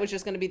that was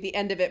just going to be the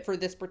end of it for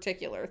this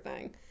particular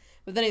thing.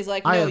 But then he's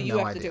like, no, you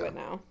have to do it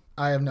now.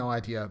 I have no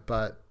idea,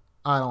 but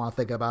I don't want to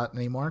think about it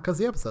anymore because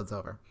the episode's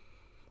over.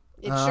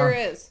 It sure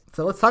is.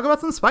 So let's talk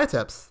about some spy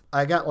tips.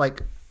 I got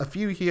like a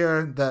few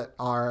here that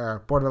are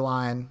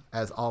borderline,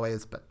 as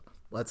always, but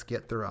let's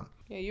get through them.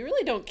 Yeah, you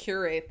really don't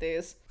curate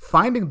these.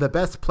 Finding the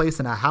best place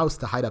in a house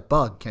to hide a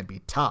bug can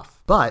be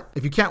tough. But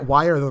if you can't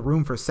wire the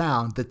room for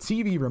sound, the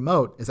TV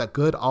remote is a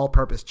good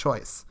all-purpose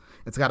choice.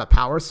 It's got a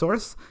power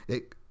source,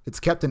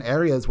 it's kept in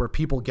areas where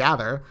people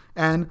gather,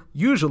 and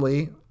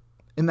usually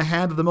in the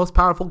hand of the most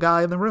powerful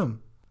guy in the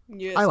room.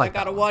 Yes, I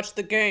gotta watch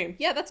the game.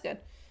 Yeah, that's good.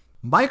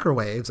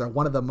 Microwaves are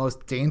one of the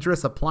most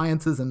dangerous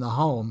appliances in the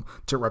home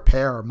to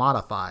repair or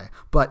modify,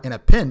 but in a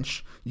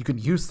pinch, you can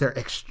use their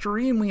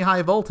extremely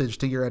high voltage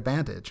to your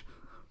advantage.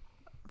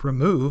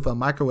 Remove a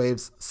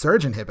microwave's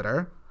surge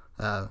inhibitor,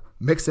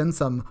 mix in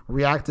some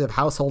reactive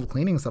household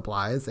cleaning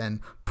supplies and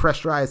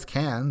pressurized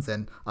cans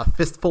and a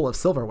fistful of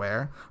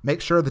silverware. Make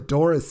sure the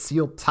door is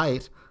sealed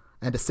tight,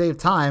 and to save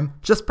time,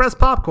 just press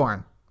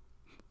popcorn.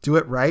 Do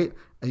it right,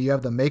 and you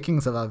have the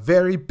makings of a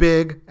very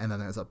big, and then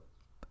there's a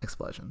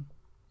explosion.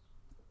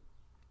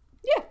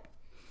 Yeah.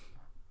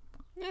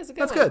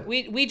 That's good.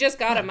 We just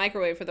got a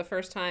microwave for the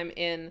first time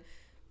in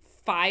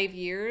 5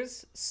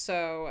 years,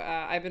 so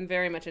I've been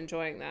very much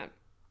enjoying that.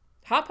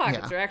 Hot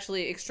Pockets are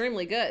actually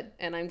extremely good,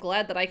 and I'm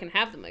glad that I can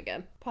have them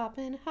again.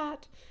 Poppin'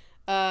 hot.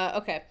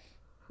 Okay.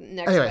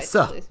 Next Anyway, fight,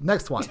 so please.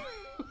 next one.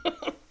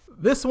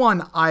 This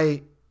one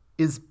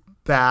is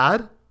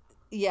bad,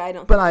 Yeah, I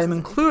don't. but think I this am is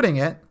including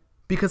it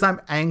because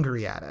I'm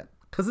angry at it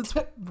because it's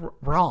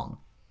wrong.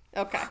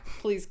 Okay,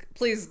 please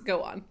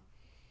go on.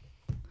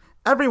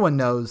 Everyone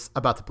knows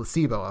about the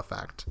placebo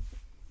effect.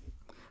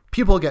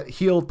 People get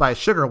healed by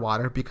sugar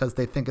water because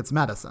they think it's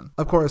medicine.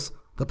 Of course,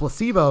 the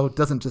placebo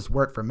doesn't just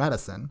work for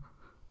medicine.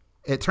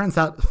 It turns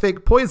out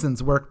fake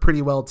poisons work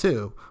pretty well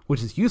too,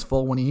 which is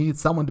useful when you need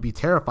someone to be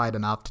terrified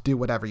enough to do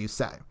whatever you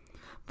say.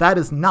 That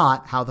is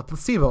not how the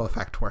placebo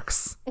effect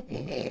works.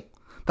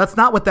 That's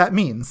not what that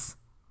means.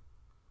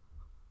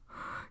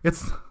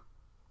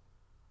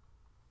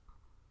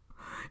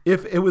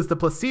 If it was the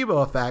placebo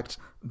effect,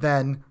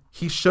 then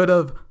he should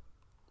have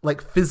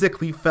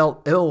physically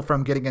felt ill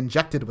from getting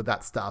injected with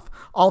that stuff.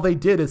 All they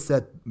did is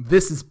said,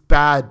 this is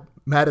bad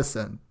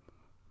medicine.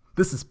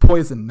 This is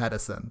poison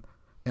medicine.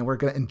 And we're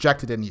going to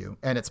inject it in you.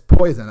 And it's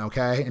poison,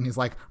 okay? And he's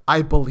like,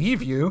 I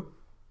believe you.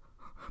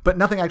 But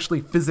nothing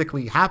actually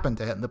physically happened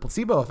to him. The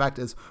placebo effect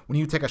is when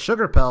you take a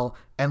sugar pill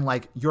and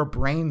your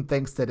brain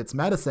thinks that it's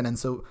medicine. And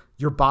so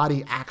your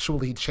body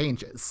actually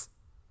changes.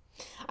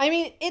 I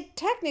mean,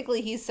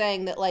 technically he's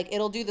saying that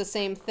it'll do the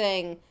same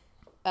thing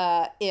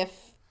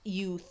if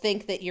you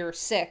think that you're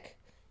sick.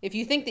 If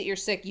you think that you're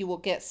sick, you will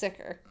get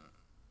sicker.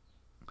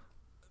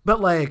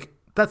 But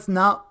that's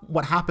not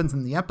what happens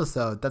in the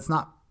episode. That's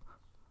not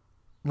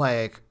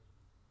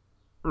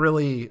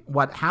really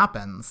what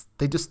happens.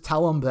 They just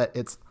tell him that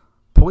it's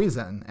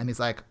poison and he's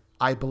like,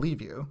 I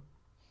believe you.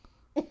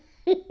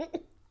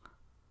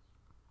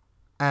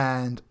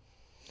 And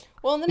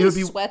then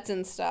he sweats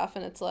and stuff,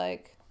 and it's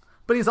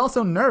but he's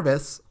also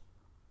nervous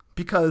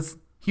because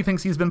he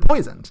thinks he's been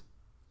poisoned.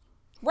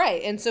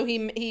 Right, and so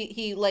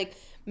he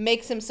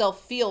makes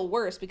himself feel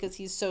worse because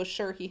he's so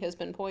sure he has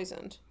been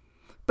poisoned.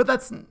 But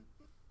that's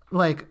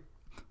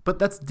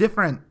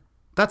different.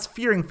 That's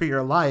fearing for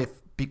your life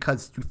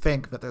because you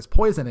think that there's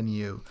poison in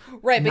you.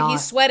 Right, but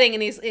he's sweating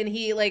and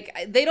he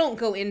they don't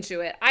go into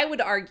it. I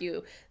would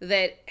argue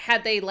that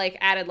had they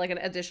added an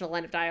additional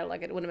line of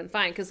dialogue, it would have been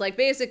fine. Because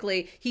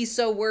basically he's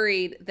so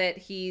worried that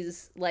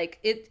he's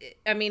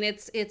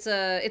it's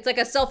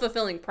a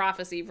self-fulfilling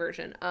prophecy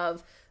version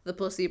of the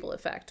placebo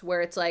effect,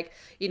 where it's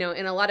in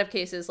a lot of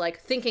cases,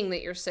 thinking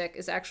that you're sick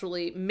is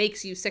actually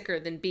makes you sicker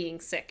than being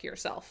sick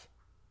yourself.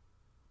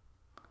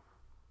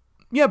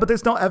 Yeah, but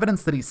there's no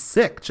evidence that he's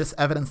sick, just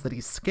evidence that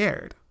he's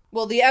scared.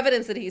 Well, the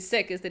evidence that he's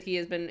sick is that he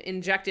has been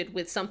injected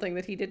with something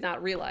that he did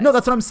not realize. No,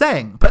 that's what I'm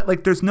saying.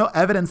 But there's no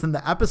evidence in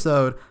the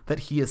episode that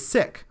he is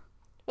sick.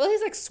 Well,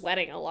 he's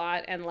sweating a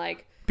lot and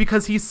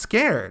because he's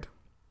scared.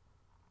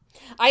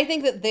 I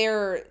think that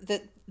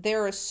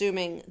they're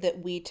assuming that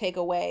we take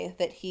away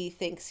that he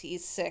thinks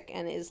he's sick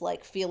and is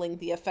feeling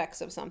the effects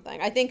of something.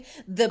 I think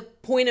the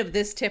point of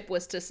this tip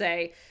was to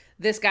say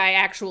this guy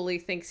actually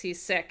thinks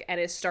he's sick and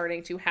is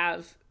starting to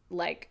have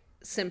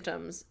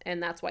symptoms,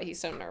 and that's why he's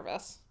so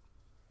nervous.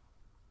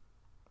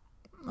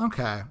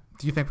 Okay.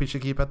 Do you think we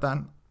should keep it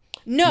then?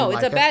 No,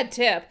 it's a bad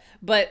tip,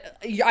 but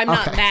I'm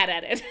not mad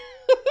at it.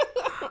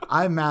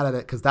 I'm mad at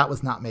it because that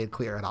was not made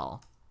clear at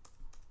all.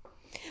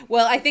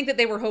 Well, I think that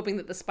they were hoping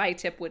that the spy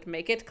tip would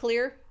make it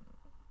clear.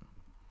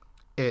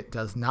 It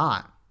does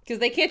not. Because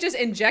they can't just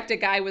inject a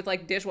guy with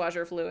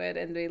dishwasher fluid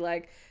and be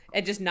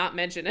and just not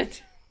mention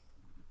it.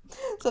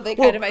 So they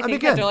kind of, I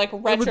think, have to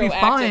retroactively. It would be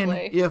fine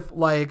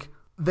if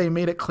they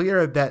made it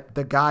clear that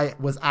the guy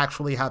was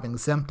actually having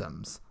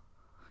symptoms.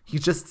 He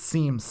just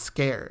seems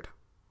scared.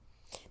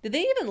 Did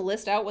they even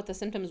list out what the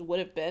symptoms would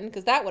have been?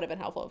 Because that would have been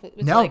helpful. If it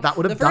was that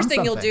would have done something. The first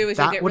thing you'll do is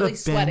you'll get really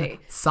sweaty.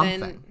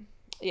 Something.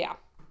 Yeah.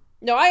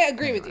 No, I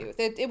agree with you.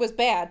 It was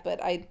bad,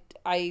 but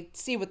I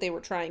see what they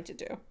were trying to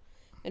do.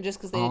 And just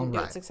because they didn't do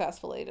it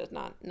successfully does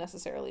not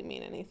necessarily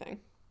mean anything.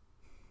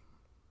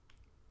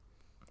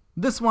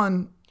 This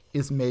one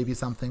is maybe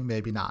something,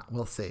 maybe not.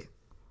 We'll see.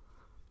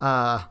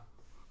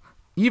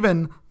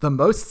 Even the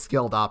most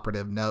skilled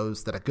operative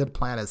knows that a good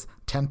plan is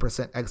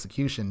 10%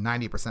 execution,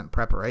 90%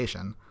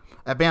 preparation.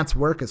 Advanced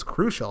work is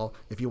crucial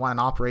if you want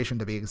an operation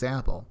to be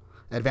example.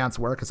 Advanced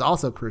work is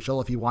also crucial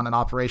if you want an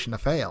operation to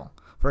fail.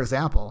 For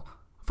example,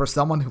 for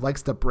someone who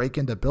likes to break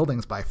into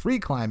buildings by free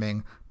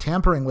climbing,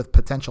 tampering with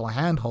potential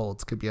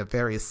handholds could be a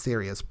very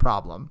serious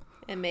problem.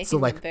 And making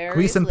them very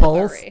grease and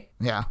poles.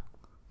 Yeah.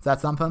 Is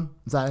that something?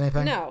 Is that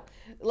anything? No.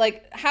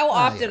 How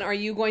often are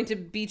you going to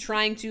be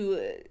trying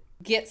to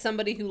get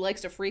somebody who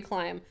likes to free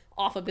climb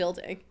off a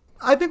building?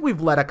 I think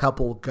we've let a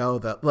couple go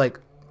that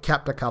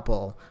kept a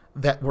couple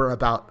that were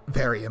about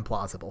very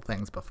implausible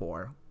things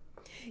before.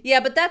 Yeah,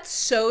 but that's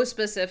so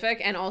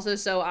specific and also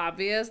so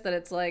obvious that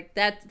it's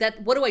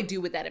that what do I do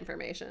with that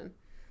information?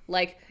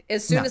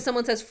 As soon as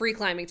someone says free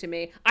climbing to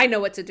me, I know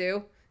what to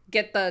do.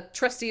 Get the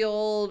trusty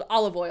old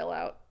olive oil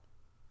out.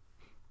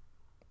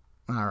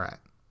 All right.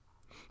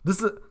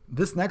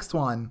 This next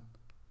one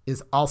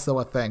is also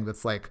a thing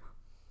that's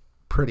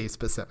pretty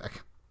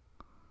specific.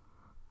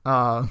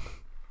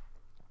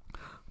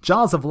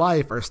 Jaws of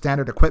Life are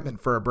standard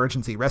equipment for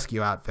emergency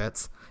rescue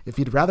outfits. If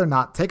you'd rather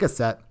not take a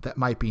set that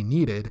might be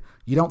needed,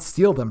 you don't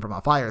steal them from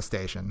a fire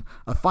station.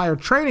 A fire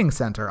training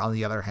center, on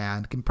the other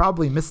hand, can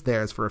probably miss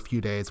theirs for a few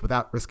days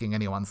without risking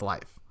anyone's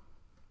life.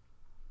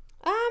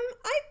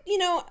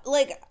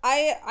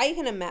 I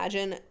can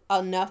imagine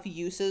enough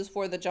uses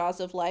for the Jaws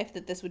of Life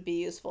that this would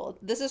be useful.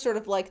 This is sort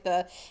of like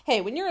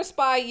hey, when you're a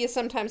spy, you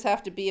sometimes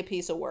have to be a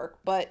piece of work,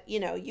 but,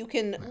 you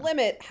can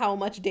limit how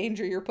much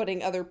danger you're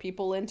putting other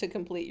people in to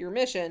complete your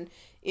mission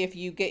if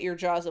you get your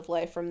Jaws of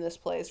Life from this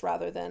place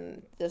rather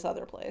than this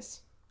other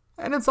place.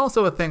 And it's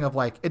also a thing of,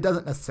 it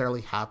doesn't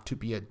necessarily have to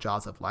be a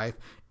Jaws of Life.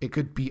 It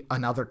could be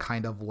another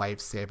kind of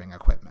life-saving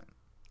equipment.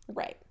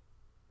 Right.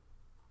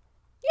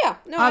 Yeah.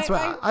 No, That's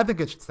what I think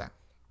it should stay.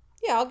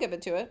 Yeah, I'll give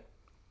it to it.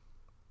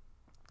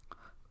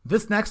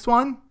 This next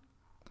one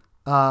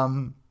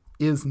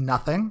is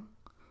nothing,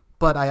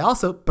 but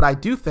I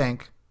do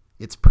think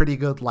it's pretty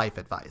good life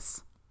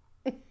advice.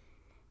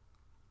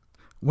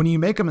 When you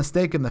make a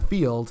mistake in the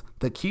field,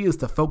 the key is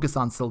to focus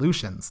on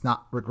solutions,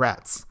 not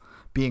regrets.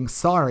 Being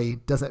sorry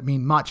doesn't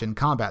mean much in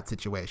combat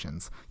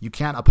situations. You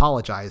can't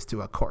apologize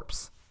to a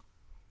corpse.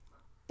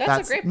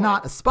 That's a great point.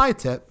 Not a spy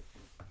tip,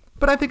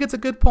 but I think it's a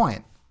good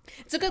point.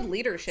 It's a good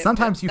leadership.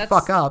 Sometimes you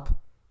fuck up,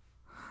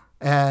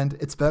 and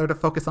it's better to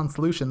focus on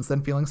solutions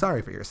than feeling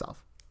sorry for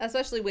yourself.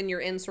 Especially when you're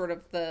in sort of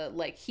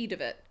the heat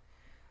of it.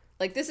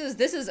 This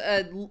is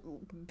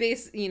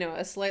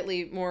a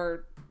slightly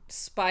more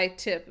spy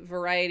tip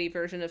variety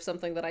version of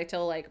something that I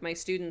tell my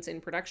students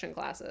in production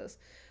classes,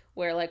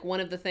 where one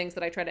of the things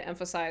that I try to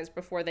emphasize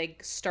before they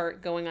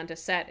start going onto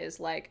set is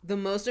the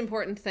most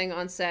important thing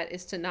on set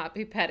is to not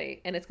be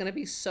petty. And it's going to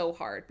be so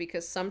hard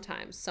because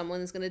sometimes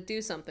someone is going to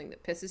do something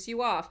that pisses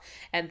you off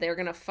and they're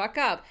going to fuck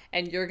up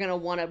and you're going to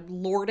want to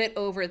lord it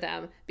over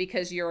them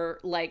because you're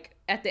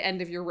at the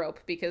end of your rope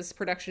because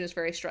production is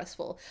very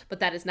stressful. But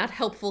that is not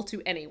helpful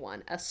to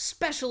anyone,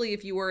 especially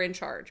if you are in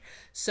charge.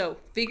 So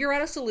figure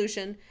out a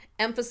solution.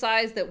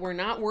 Emphasize that we're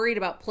not worried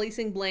about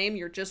placing blame.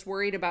 You're just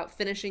worried about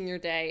finishing your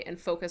day and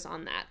focus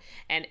on that.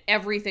 And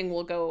everything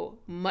will go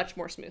much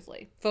more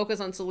smoothly. Focus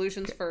on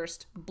solutions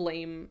first,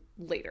 blame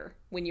later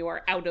when you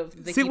are out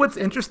of the See, what's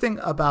interesting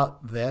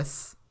about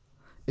this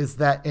is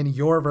that in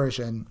your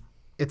version,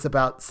 it's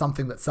about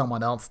something that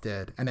someone else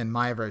did. And in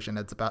my version,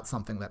 it's about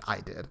something that I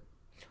did.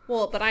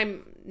 Well, but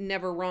I'm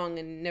never wrong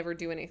and never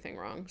do anything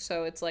wrong.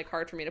 So it's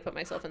hard for me to put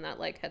myself in that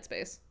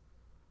headspace.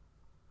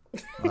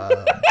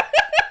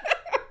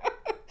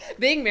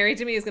 Being married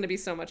to me is going to be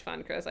so much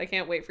fun, Chris. I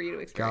can't wait for you to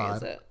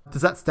experience it.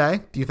 Does that stay?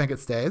 Do you think it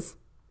stays?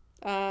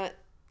 You know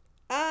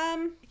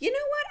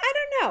what? I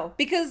don't know.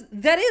 Because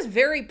that is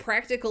very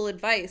practical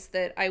advice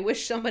that I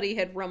wish somebody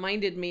had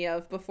reminded me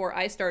of before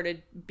I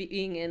started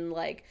being in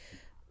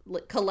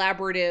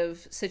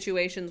collaborative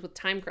situations with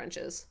time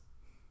crunches.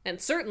 And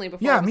certainly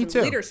before I was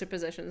in leadership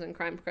positions and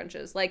crime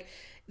crunches.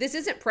 This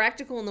isn't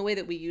practical in the way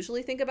that we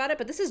usually think about it,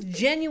 but this is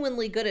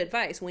genuinely good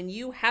advice. When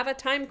you have a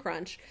time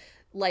crunch,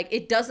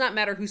 it does not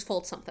matter whose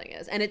fault something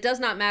is. And it does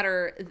not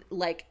matter,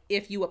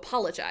 if you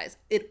apologize.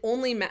 It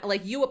only,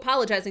 you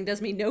apologizing does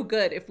me no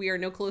good if we are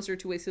no closer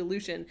to a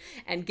solution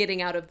and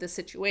getting out of this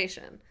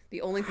situation.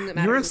 The only thing that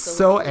matters is the so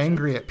solution.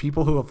 Angry at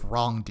people who have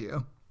wronged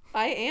you.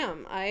 I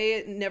am.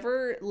 I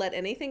never let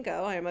anything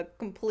go. I am a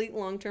complete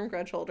long-term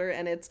grudge holder,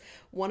 and it's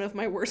one of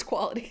my worst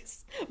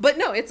qualities. But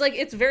no,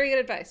 it's very good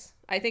advice.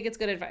 I think it's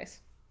good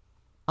advice.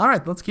 All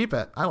right, let's keep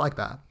it. I like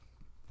that.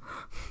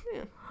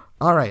 Yeah.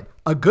 All right.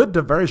 A good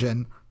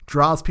diversion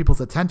draws people's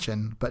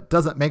attention, but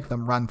doesn't make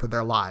them run for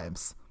their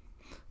lives.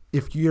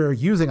 If you're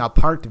using a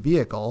parked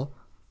vehicle,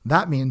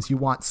 that means you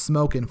want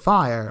smoke and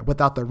fire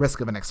without the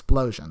risk of an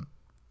explosion.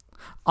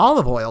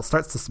 Olive oil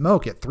starts to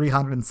smoke at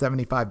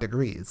 375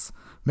 degrees.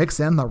 Mix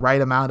in the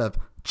right amount of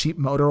cheap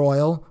motor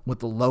oil with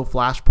the low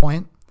flash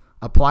point.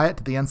 Apply it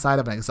to the inside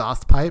of an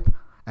exhaust pipe,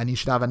 and you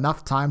should have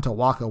enough time to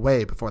walk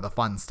away before the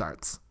fun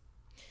starts.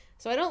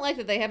 So I don't like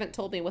that they haven't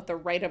told me what the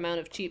right amount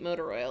of cheap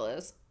motor oil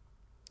is.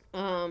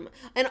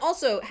 And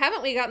also,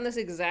 haven't we gotten this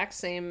exact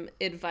same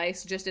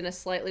advice just in a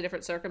slightly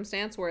different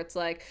circumstance where it's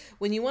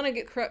when you want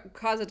to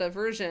cause a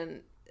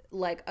diversion,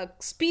 a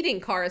speeding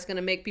car is going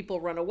to make people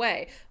run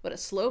away, but a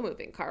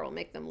slow-moving car will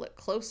make them look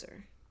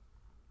closer.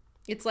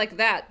 It's like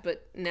that,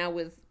 but now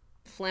with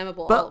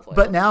flammable olive oil.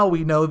 But now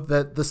we know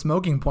that the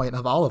smoking point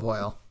of olive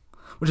oil,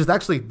 which is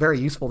actually very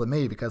useful to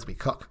me because we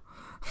cook.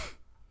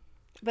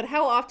 But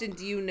how often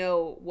do you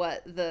know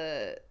what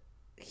the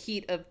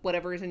heat of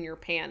whatever is in your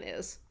pan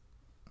is?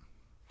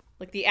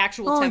 The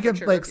actual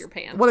temperature of your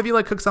pan. What if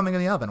you cook something in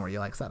the oven where you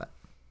set it?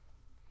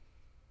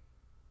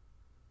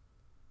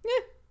 Yeah.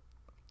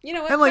 You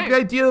know what? And the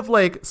idea of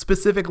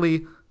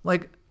specifically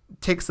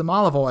take some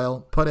olive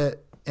oil, put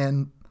it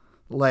in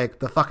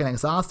the fucking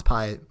exhaust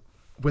pipe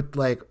with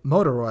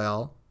motor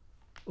oil.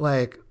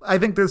 I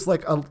think there's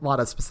a lot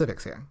of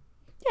specifics here.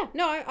 Yeah,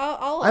 no,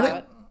 I'll allow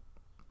it.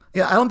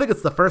 Yeah, I don't think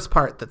it's the first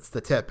part that's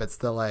the tip. It's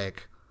the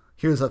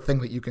here's a thing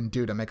that you can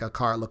do to make a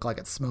car look like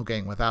it's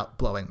smoking without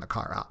blowing the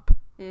car up.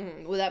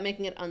 Mm-hmm. Without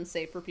making it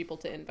unsafe for people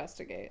to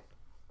investigate.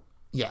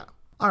 Yeah.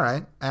 All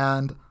right.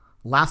 And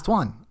last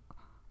one,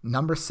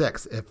 number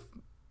 6,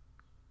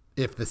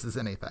 if this is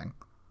anything,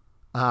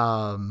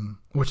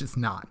 which it's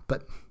not.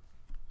 But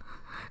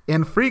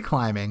in free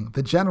climbing,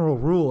 the general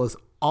rule is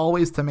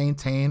always to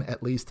maintain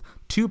at least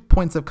 2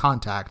 points of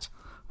contact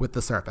with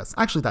the surface.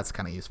 Actually, that's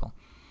kind of useful.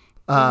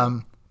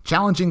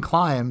 Challenging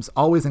climbs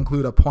always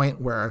include a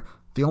point where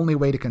the only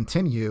way to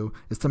continue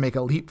is to make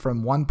a leap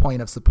from one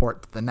point of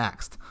support to the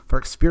next. For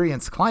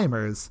experienced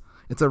climbers,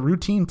 it's a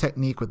routine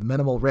technique with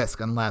minimal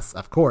risk unless,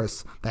 of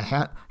course,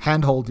 the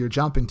handhold you're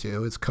jumping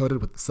to is coated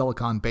with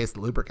silicone-based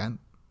lubricant.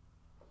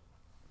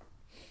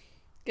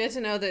 Good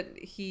to know that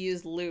he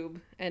used lube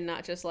and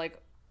not just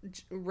like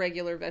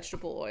regular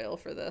vegetable oil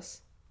for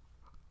this.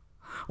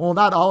 Well,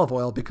 not olive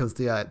oil because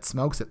it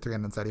smokes at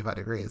 375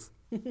 degrees.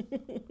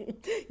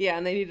 Yeah,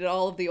 and they needed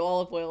all of the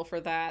olive oil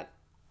for that.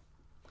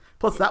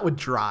 Plus, that would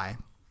dry.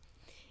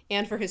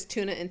 And for his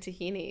tuna and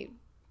tahini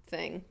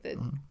thing that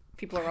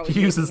people are always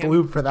He uses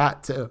lube for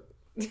that, too.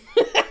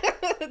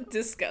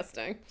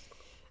 Disgusting.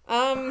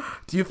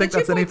 Do you think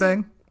that's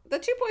anything? The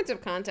 2 points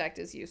of contact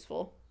is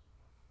useful.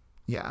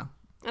 Yeah.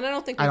 And I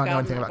don't think I don't know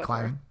anything about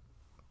climbing.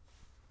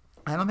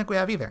 I don't think we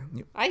have either.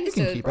 I used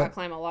to rock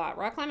climb a lot.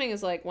 Rock climbing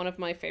is like one of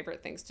my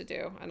favorite things to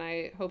do, and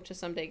I hope to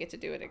someday get to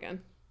do it again.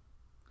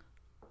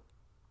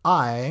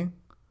 I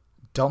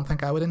don't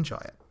think I would enjoy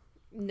it.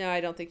 No,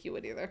 I don't think you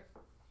would either.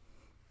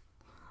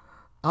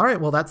 All right,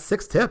 well, that's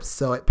 6 tips,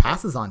 so it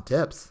passes on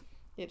tips.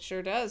 It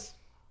sure does.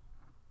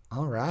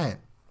 All right.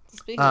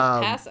 Speaking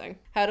of passing,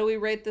 how do we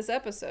rate this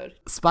episode?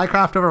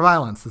 Spycraft over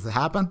violence. Does it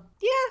happen?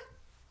 Yeah.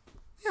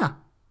 Yeah.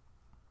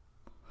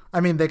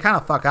 I mean, they kind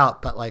of fuck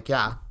out, but like,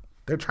 yeah,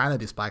 they're trying to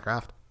do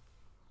spycraft.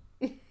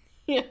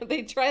 Yeah,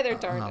 they try their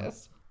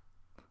darndest.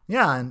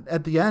 Yeah, and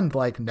at the end,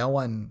 like, I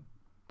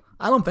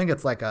don't think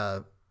it's like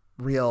a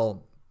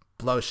real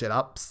blow shit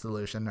up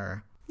solution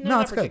or...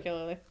 No, it's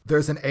particularly. Good.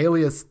 There's an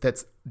alias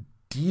that's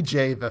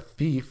DJ the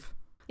Thief.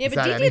 Yeah, but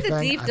DJ the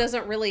Thief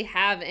doesn't really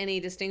have any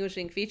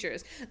distinguishing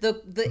features.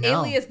 The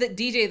alias that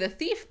DJ the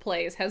Thief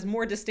plays has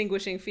more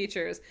distinguishing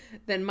features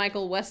than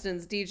Michael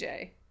Weston's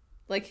DJ.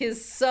 Like,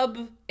 his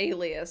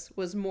sub-alias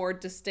was more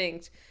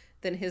distinct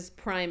than his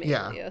prime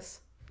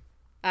alias.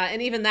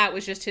 And even that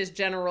was just his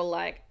general,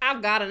 like,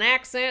 I've got an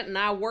accent and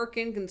I work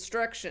in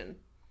construction.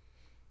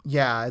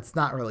 Yeah, it's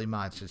not really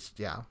much. It's,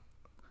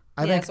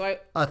 I think so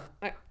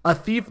a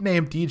thief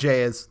named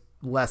DJ is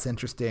less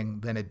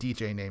interesting than a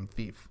DJ named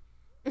Thief.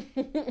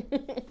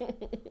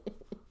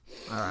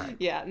 All right.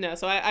 Yeah, no,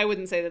 so I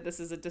wouldn't say that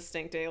this is a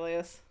distinct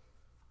alias.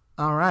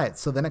 All right,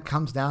 so then it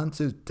comes down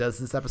to, does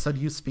this episode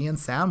use Fee and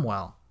Sam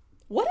well?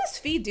 What does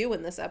Fee do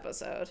in this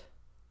episode?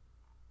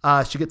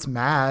 She gets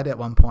mad at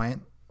one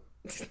point.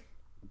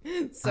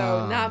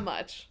 So not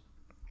much.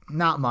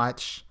 Not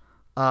much.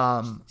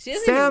 Sam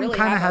really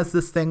kind of has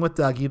this thing with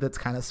Dougie that's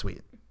kind of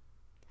sweet.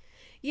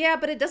 Yeah,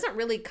 but it doesn't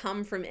really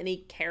come from any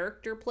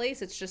character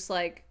place. It's just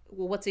like,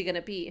 well, what's he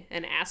gonna be?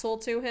 An asshole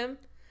to him?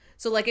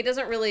 So like, it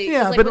doesn't really.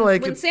 Yeah, like, but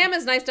when Sam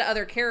is nice to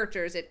other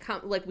characters,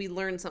 like we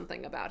learn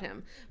something about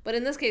him. But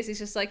in this case, he's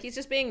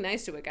just being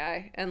nice to a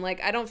guy, and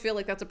like I don't feel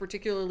like that's a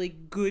particularly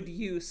good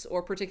use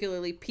or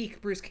particularly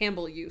peak Bruce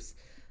Campbell use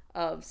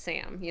of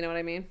Sam. You know what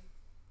I mean?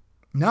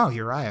 No,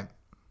 you're right.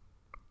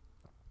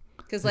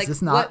 Because like,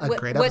 this not what, a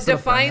great what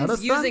defines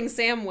Notice, using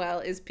Sam well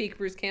is peak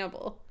Bruce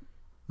Campbell.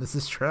 This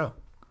is true.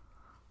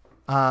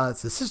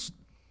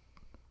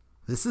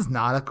 This is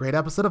not a great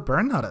episode of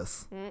Burn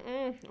Notice.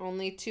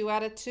 Only 2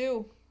 out of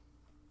 2.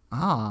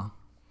 Ah,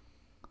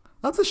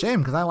 that's a shame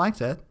because I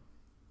liked it.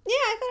 Yeah,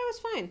 I thought it was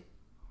fine.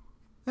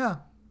 Yeah,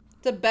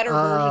 it's a better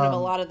version of a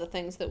lot of the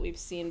things that we've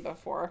seen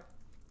before.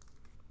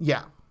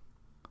 Yeah.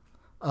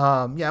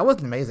 It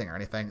wasn't amazing or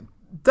anything.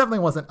 Definitely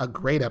wasn't a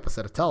great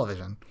episode of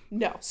television.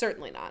 No,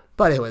 certainly not.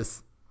 But it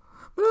was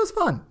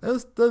fun. It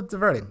was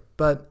diverting.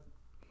 But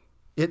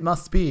it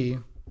must be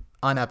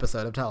an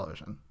episode of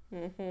television.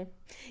 Mm-hmm.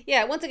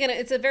 Yeah, once again,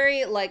 it's a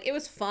very, like, it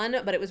was fun,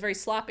 but it was very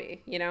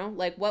sloppy, you know?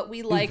 Like, what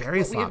we like,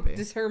 what we have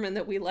determined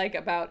that we like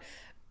about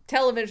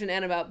television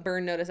and about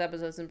Burn Notice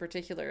episodes in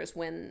particular is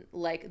when,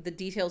 like, the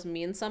details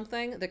mean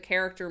something, the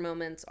character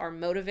moments are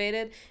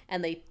motivated,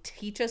 and they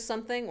teach us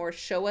something or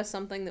show us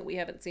something that we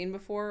haven't seen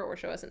before or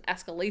show us an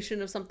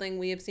escalation of something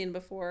we have seen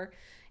before,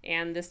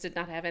 and this did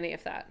not have any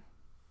of that.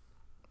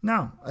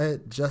 No,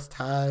 it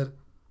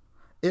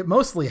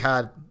mostly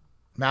had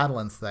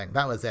Madeline's thing.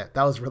 That was it.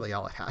 That was really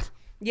all it had.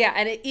 Yeah,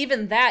 and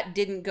even that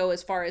didn't go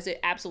as far as it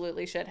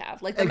absolutely should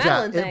have. Like the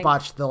Madeline thing, it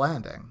botched the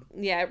landing.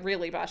 Yeah, it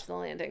really botched the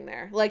landing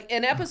there. Like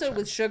an episode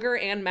with Sugar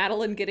and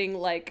Madeline getting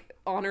like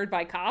honored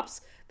by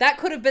cops, that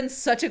could have been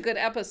such a good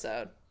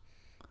episode.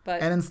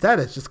 And instead,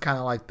 it's just kind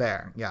of like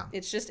there. Yeah,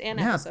 it's just an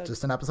episode. Yeah, it's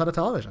just an episode of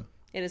television.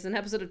 It is an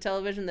episode of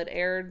television that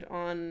aired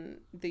on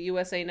the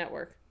USA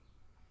Network.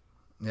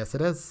 Yes,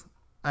 it is.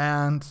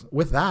 And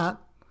with that,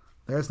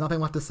 there's nothing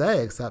left to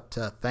say except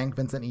to thank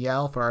Vincent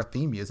E.L. for our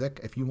theme music.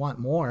 If you want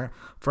more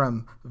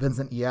from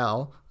Vincent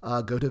E.L.,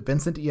 go to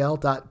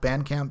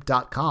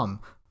vincentel.bandcamp.com.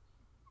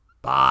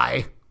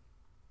 Bye.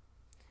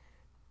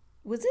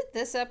 Was it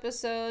this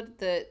episode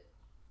that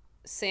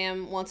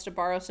Sam wants to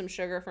borrow some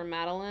sugar from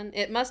Madeline?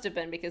 It must have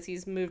been because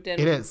he's moved in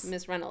It with is.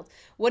 Miss Reynolds.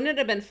 Wouldn't it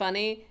have been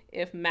funny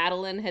if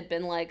Madeline had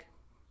been like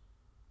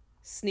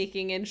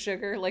sneaking in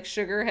sugar? Like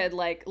Sugar had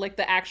like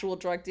the actual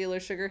drug dealer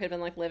Sugar had been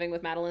like living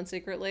with Madeline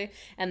secretly,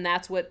 and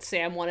that's what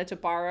Sam wanted to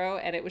borrow,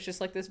 and it was just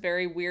like this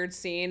very weird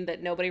scene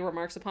that nobody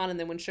remarks upon, and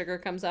then when Sugar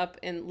comes up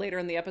in later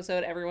in the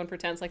episode, everyone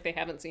pretends like they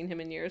haven't seen him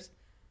in years.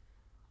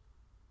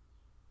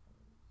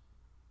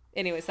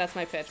 Anyways, that's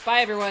my pitch.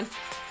 Bye everyone.